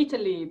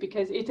Italy,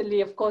 because Italy,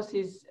 of course,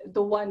 is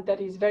the one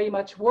that is very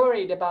much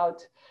worried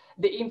about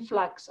the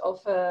influx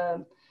of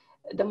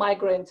the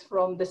migrants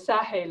from the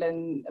Sahel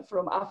and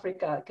from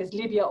Africa, because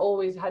Libya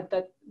always had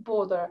that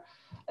border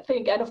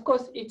thing. And of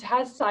course, it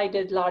has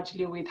sided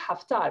largely with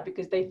Haftar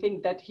because they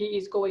think that he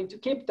is going to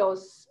keep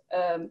those,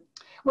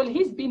 well,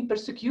 he's been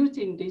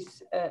persecuting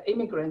these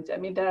immigrants. I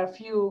mean, there are a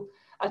few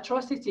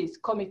atrocities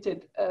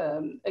committed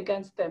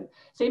against them.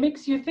 So it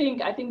makes you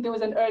think, I think there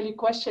was an early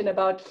question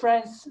about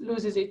France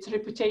loses its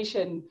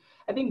reputation.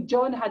 I think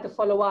John had a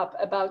follow-up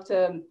about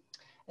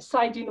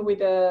siding with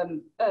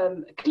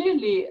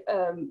clearly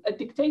a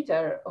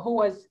dictator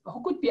who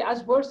could be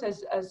as worse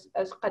as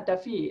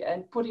Gaddafi,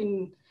 and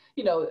putting,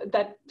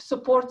 that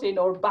supporting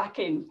or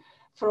backing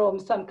from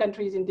some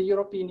countries in the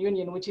European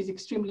Union, which is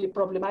extremely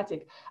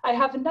problematic. I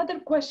have another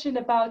question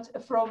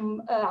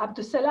from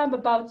Abdusalam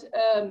about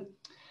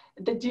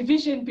the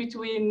division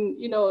between,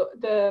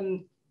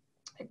 the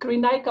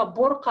Cyrenaica,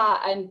 Borqa,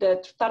 and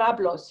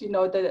Tarablos,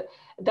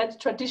 that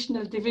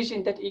traditional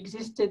division that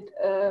existed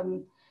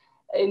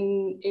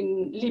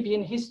in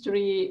Libyan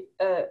history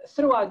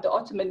throughout the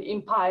Ottoman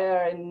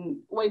Empire, and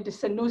when the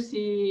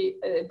Senussi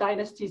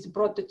dynasties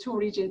brought the two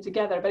regions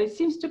together. But it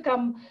seems to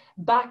come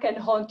back and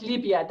haunt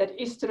Libya, that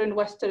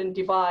eastern-western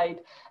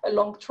divide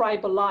along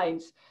tribal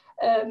lines.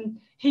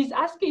 He's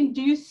asking,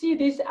 do you see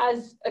this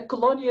as a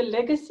colonial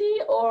legacy,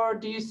 or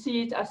do you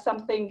see it as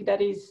something that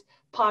is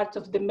part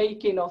of the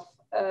making of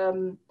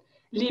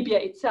Libya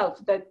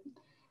itself,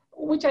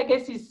 which I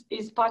guess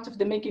is part of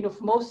the making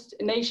of most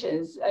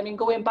nations? I mean,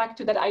 going back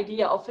to that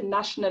idea of a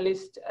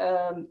nationalist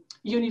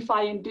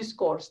unifying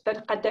discourse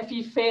that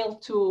Gaddafi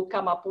failed to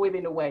come up with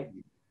in a way.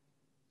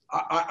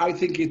 I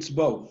think it's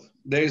both.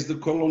 There's the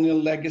colonial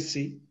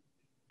legacy,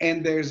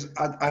 and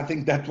I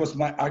think that was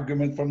my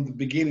argument from the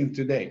beginning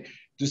today,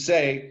 to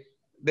say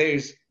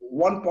there's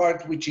one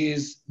part which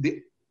is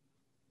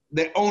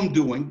their own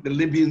doing, the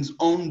Libyans'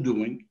 own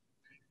doing,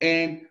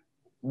 and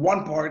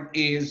one part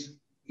is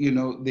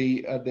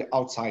the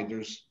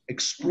outsiders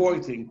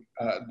exploiting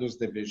those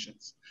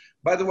divisions.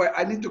 By the way,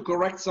 I need to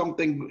correct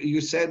something.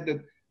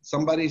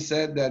 Somebody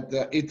said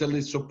that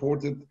Italy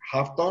supported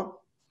Haftar.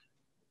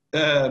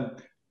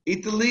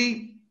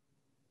 Italy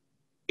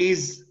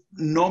is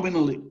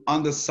nominally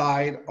on the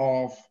side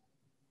of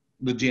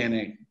the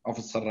GNA, of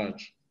Sarraj.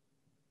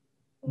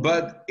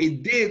 But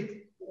it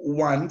did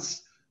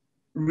once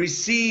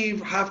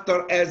receive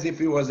Haftar as if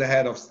he was a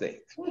head of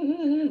state.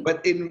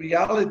 But in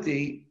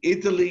reality,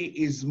 Italy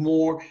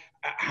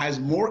has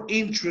more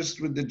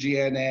interest with the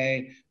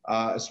GNA,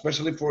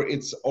 especially for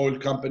its oil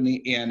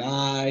company,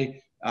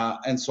 ENI,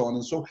 and so on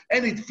and so on.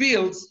 And it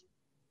feels,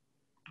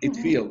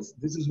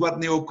 this is what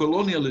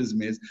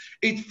neocolonialism is,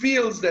 it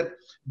feels that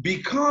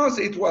because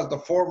it was the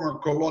former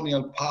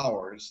colonial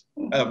power,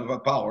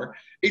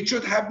 it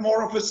should have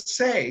more of a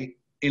say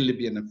in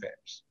Libyan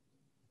affairs.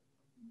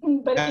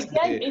 But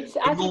again, its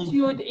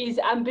attitude is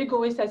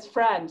ambiguous as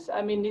France.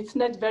 I mean, it's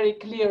not very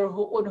clear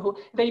who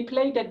they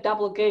play that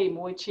double game,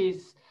 which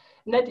is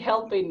not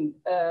helping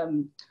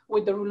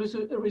with the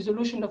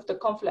resolution of the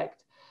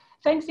conflict.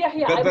 Thanks,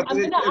 Yahya. But I'm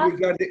going to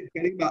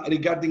ask...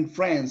 regarding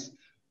France,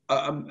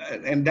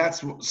 and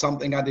that's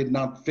something I did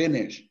not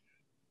finish.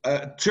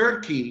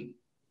 Turkey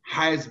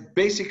has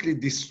basically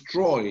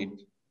destroyed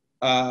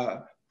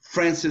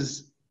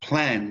France's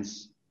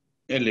plans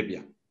in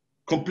Libya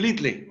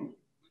completely.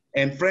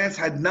 And France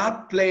had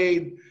not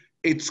played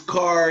its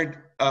card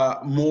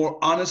more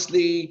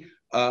honestly,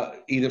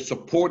 either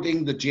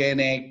supporting the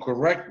GNA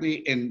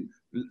correctly and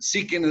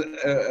seeking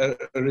a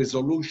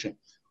resolution.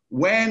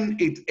 When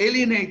it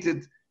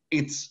alienated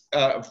its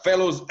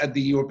fellows at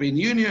the European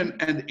Union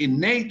and in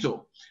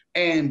NATO,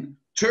 and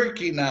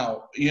Turkey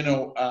now, you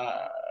know,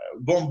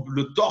 bombe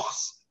le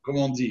torse, comme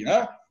on dit,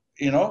 huh?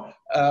 You know,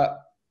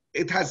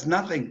 it has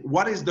nothing.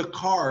 What is the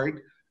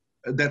card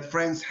that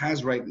France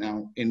has right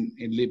now in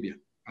Libya?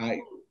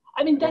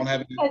 I mean,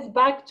 that ties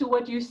back to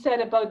what you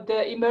said about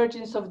the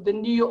emergence of the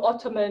new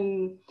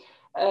Ottoman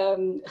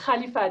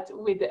Caliphate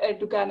with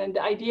Erdogan and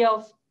the idea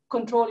of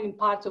controlling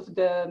parts of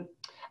the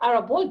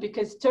Arab world,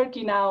 because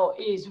Turkey now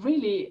is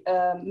really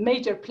a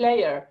major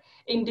player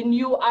in the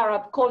new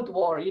Arab Cold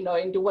War, you know,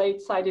 in the way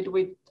it sided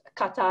with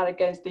Qatar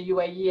against the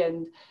UAE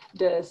and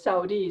the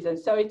Saudis. And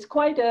so it's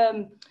quite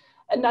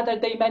another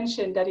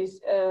dimension that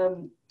is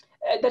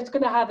that's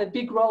going to have a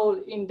big role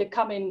in the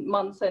coming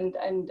months and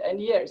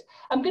years.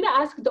 I'm going to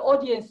ask the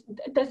audience,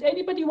 does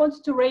anybody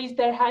want to raise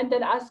their hand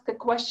and ask a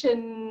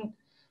question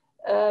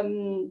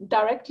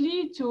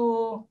directly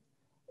to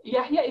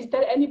Yahya? Is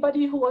there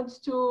anybody who wants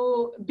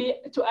to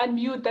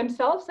unmute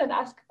themselves and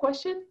ask a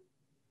question?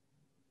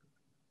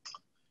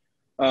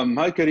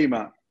 Hi,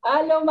 Karima.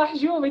 Hello,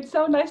 Mahjoub. It's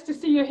so nice to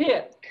see you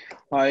here.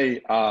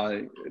 Hi.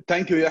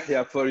 Thank you,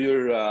 Yahya, for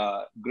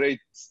your great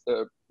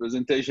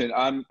presentation.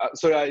 I'm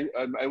sorry,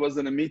 I was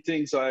in a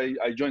meeting, so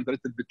I joined a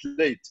little bit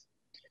late.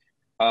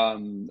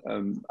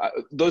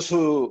 Those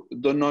who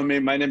don't know me,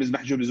 my name is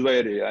Mahjoub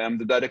Zoubir. I am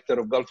the director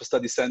of Gulf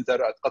Study Center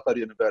at Qatar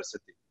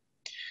University.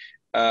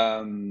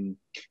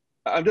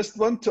 I just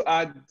want to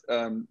add,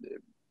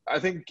 I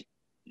think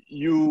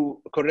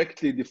you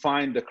correctly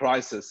defined the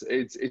crisis.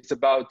 It's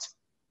about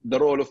the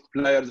role of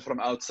players from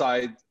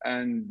outside,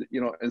 and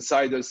you know,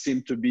 insiders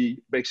seem to be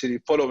basically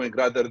following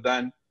rather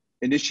than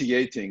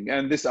initiating,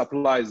 and this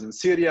applies in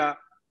Syria,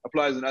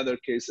 applies in other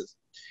cases.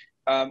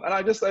 And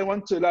I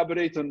want to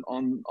elaborate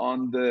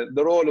on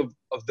the role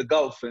of the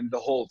Gulf in the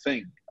whole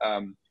thing.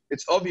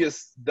 It's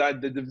obvious that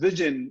the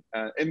division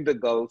in the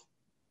Gulf,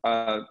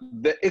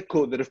 the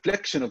echo, the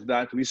reflection of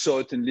that, we saw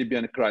it in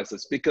Libyan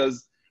crisis,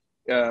 because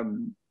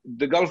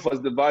the Gulf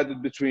was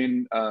divided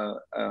between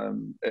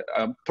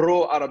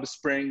pro-Arab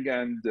Spring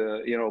and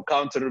you know,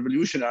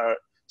 counter-revolutionary.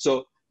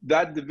 So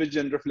that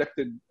division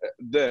reflected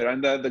there.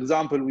 And the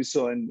example we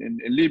saw in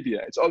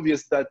Libya, it's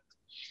obvious that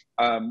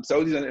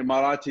Saudis and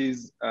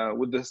Emiratis,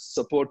 with the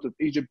support of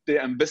Egypt, they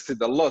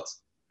invested a lot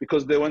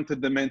because they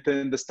wanted to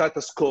maintain the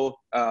status quo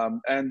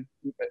and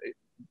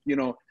you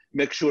know,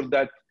 make sure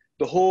that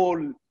the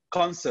whole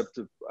concept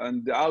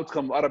and the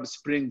outcome of Arab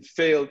Spring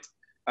failed,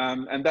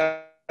 and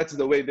that's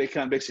the way they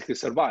can basically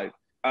survive.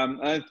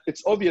 And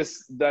it's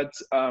obvious that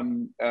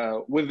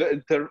with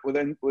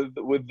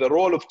the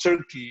role of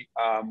Turkey,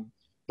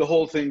 the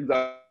whole thing's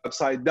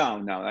upside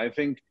down now. I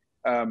think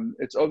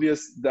it's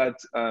obvious that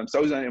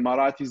Saudis and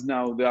Emiratis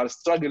now, they are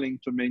struggling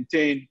to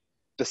maintain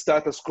the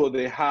status quo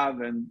they have,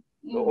 and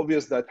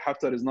obvious that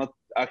Haftar is not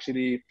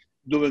actually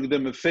doing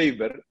them a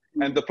favor.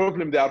 And the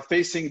problem they are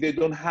facing, they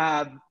don't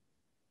have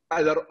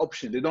other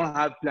option. They don't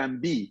have plan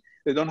B.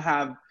 They don't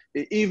have,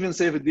 even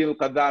Saif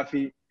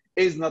al-Gaddafi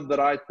is not the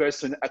right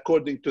person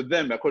according to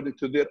them, according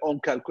to their own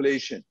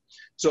calculation.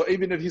 So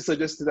even if he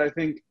suggested, I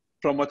think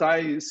from what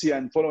I see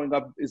and following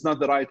up, is not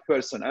the right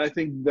person. And I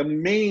think the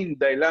main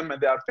dilemma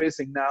they are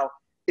facing now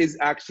is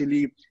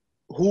actually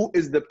who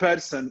is the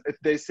person. If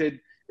they said,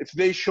 if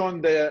they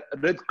shown the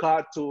red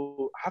card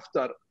to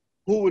Haftar,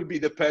 who will be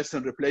the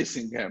person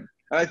replacing him?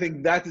 And I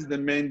think that is the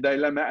main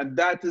dilemma, and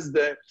that is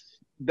the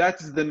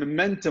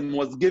momentum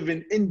was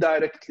given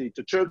indirectly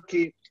to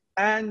Turkey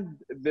and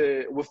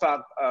the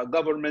Wafaq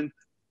government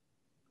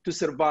to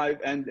survive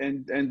and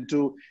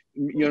to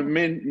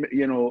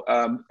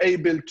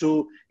able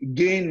to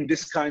gain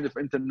this kind of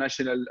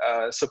international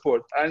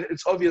support. And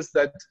it's obvious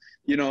that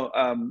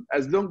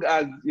as long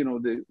as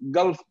the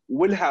Gulf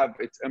will have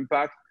its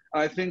impact,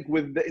 I think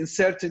with the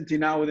uncertainty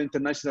now with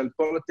international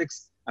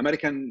politics,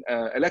 American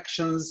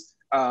elections,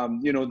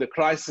 the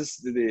crisis,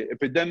 the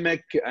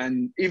epidemic,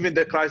 and even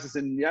the crisis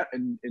in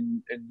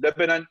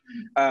Lebanon,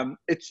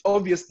 it's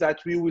obvious that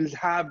we will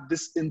have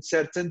this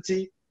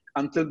uncertainty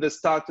until the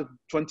start of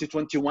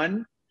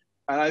 2021.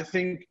 And I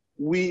think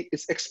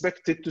it's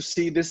expected to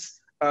see this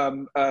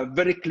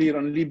very clear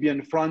on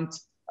Libyan front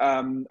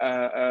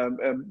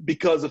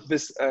because of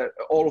this,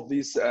 all of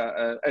these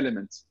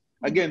elements.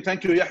 Again,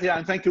 thank you, Yahya,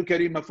 and thank you,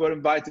 Karima, for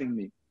inviting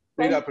me.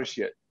 Really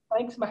appreciate it.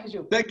 Thanks,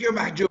 Mahjoub. Thank you,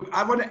 Mahjoub.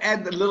 I want to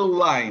add a little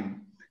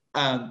line.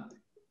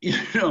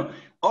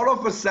 all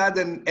of a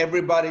sudden,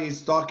 everybody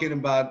is talking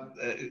about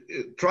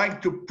trying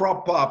to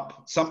prop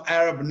up some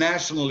Arab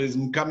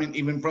nationalism coming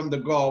even from the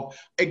Gulf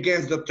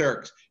against the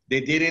Turks. They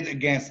did it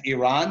against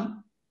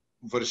Iran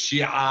for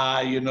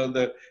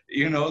Shia,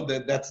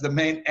 that's the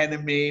main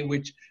enemy,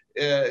 which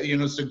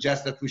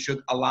suggests that we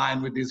should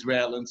align with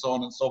Israel and so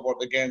on and so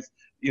forth against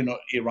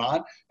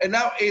Iran. And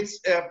now it's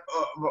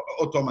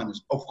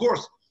Ottomanism. Of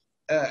course,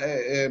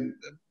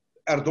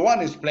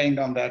 Erdogan is playing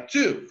on that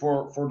too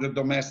for the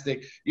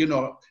domestic.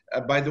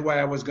 By the way,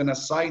 I was going to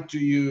cite to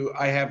you,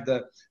 I have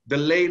the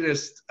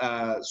latest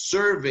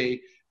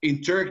survey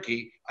in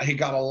Turkey. He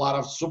got a lot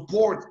of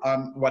support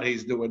on what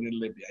he's doing in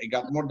Libya. He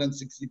got more than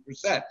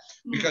 60%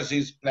 because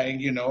he's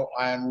playing,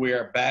 and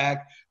we're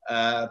back.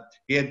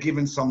 He had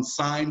given some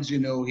signs,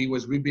 he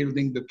was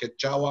rebuilding the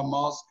Kechawa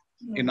Mosque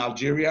in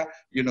Algeria,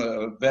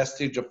 a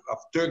vestige of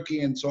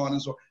Turkey and so on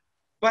and so on.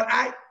 But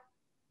I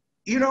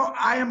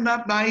am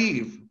not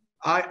naive.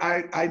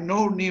 I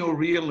know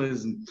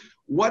neorealism.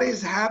 What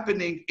is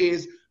happening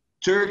is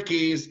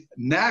Turkey's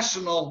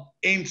national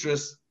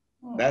interest.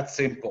 That's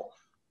simple.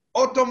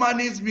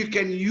 Ottomanism, you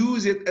can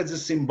use it as a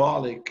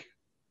symbolic,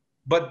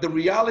 but the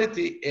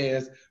reality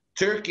is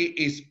Turkey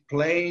is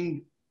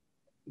playing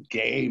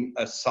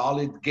a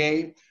solid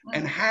game,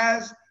 and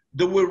has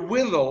the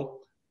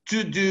wherewithal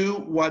to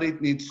do what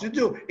it needs to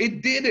do.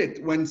 It did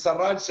it when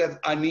Sarraj said,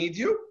 I need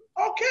you.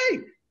 Okay,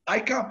 I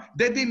come.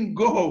 They didn't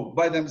go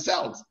by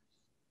themselves.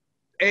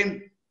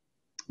 And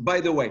by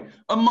the way,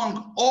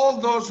 among all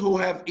those who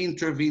have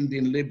intervened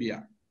in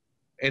Libya,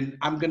 and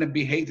I'm going to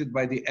be hated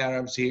by the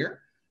Arabs here,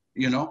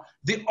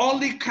 the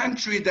only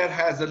country that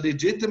has a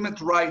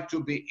legitimate right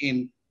to be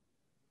in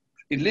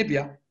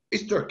Libya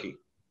is Turkey.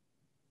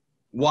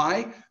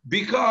 Why?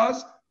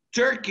 Because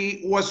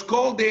Turkey was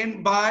called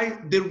in by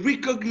the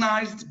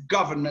recognized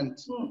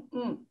government.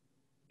 And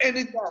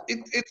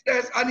it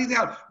says, I need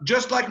help.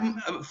 Just like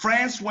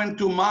France went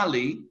to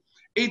Mali,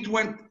 it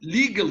went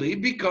legally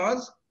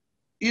because,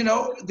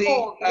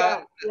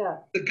 the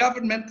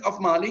government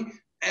of Mali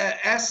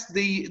asked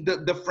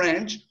the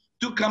French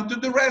to come to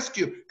the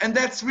rescue. And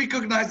that's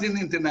recognized in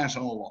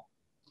international law.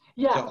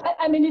 Yeah, so.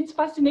 I mean, it's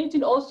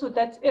fascinating also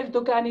that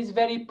Erdogan is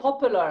very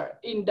popular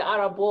in the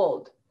Arab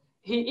world.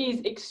 He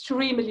is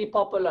extremely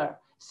popular.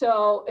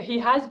 So he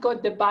has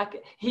got the back.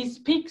 He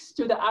speaks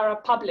to the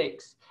Arab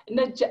publics.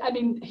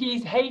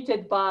 He's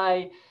hated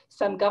by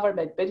some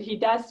government, but he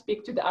does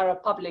speak to the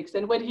Arab publics.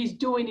 And what he's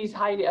doing is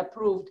highly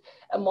approved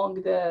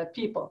among the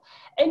people.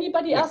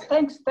 Anybody else?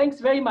 Thanks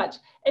very much.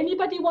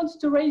 Anybody wants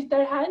to raise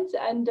their hands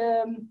and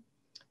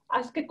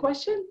ask a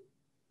question?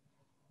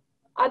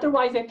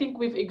 Otherwise, I think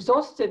we've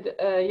exhausted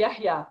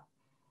Yahia.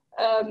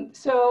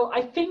 So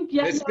I think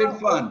Yahia, it's been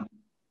fun.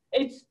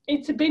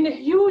 It's been a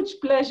huge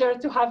pleasure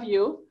to have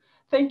you.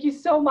 Thank you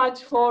so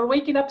much for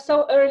waking up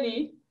so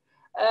early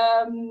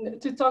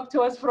to talk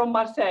to us from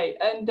Marseille.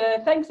 And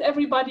thanks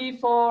everybody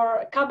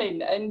for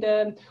coming.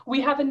 And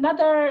we have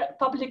another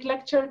public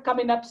lecture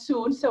coming up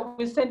soon, so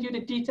we'll send you the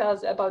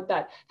details about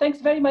that.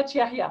 Thanks very much,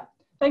 Yahia.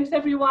 Thanks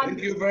everyone.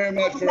 Thank you very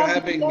much for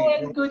having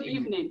me. Good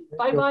evening.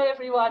 Bye-bye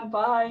everyone.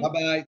 Bye.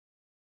 Bye-bye.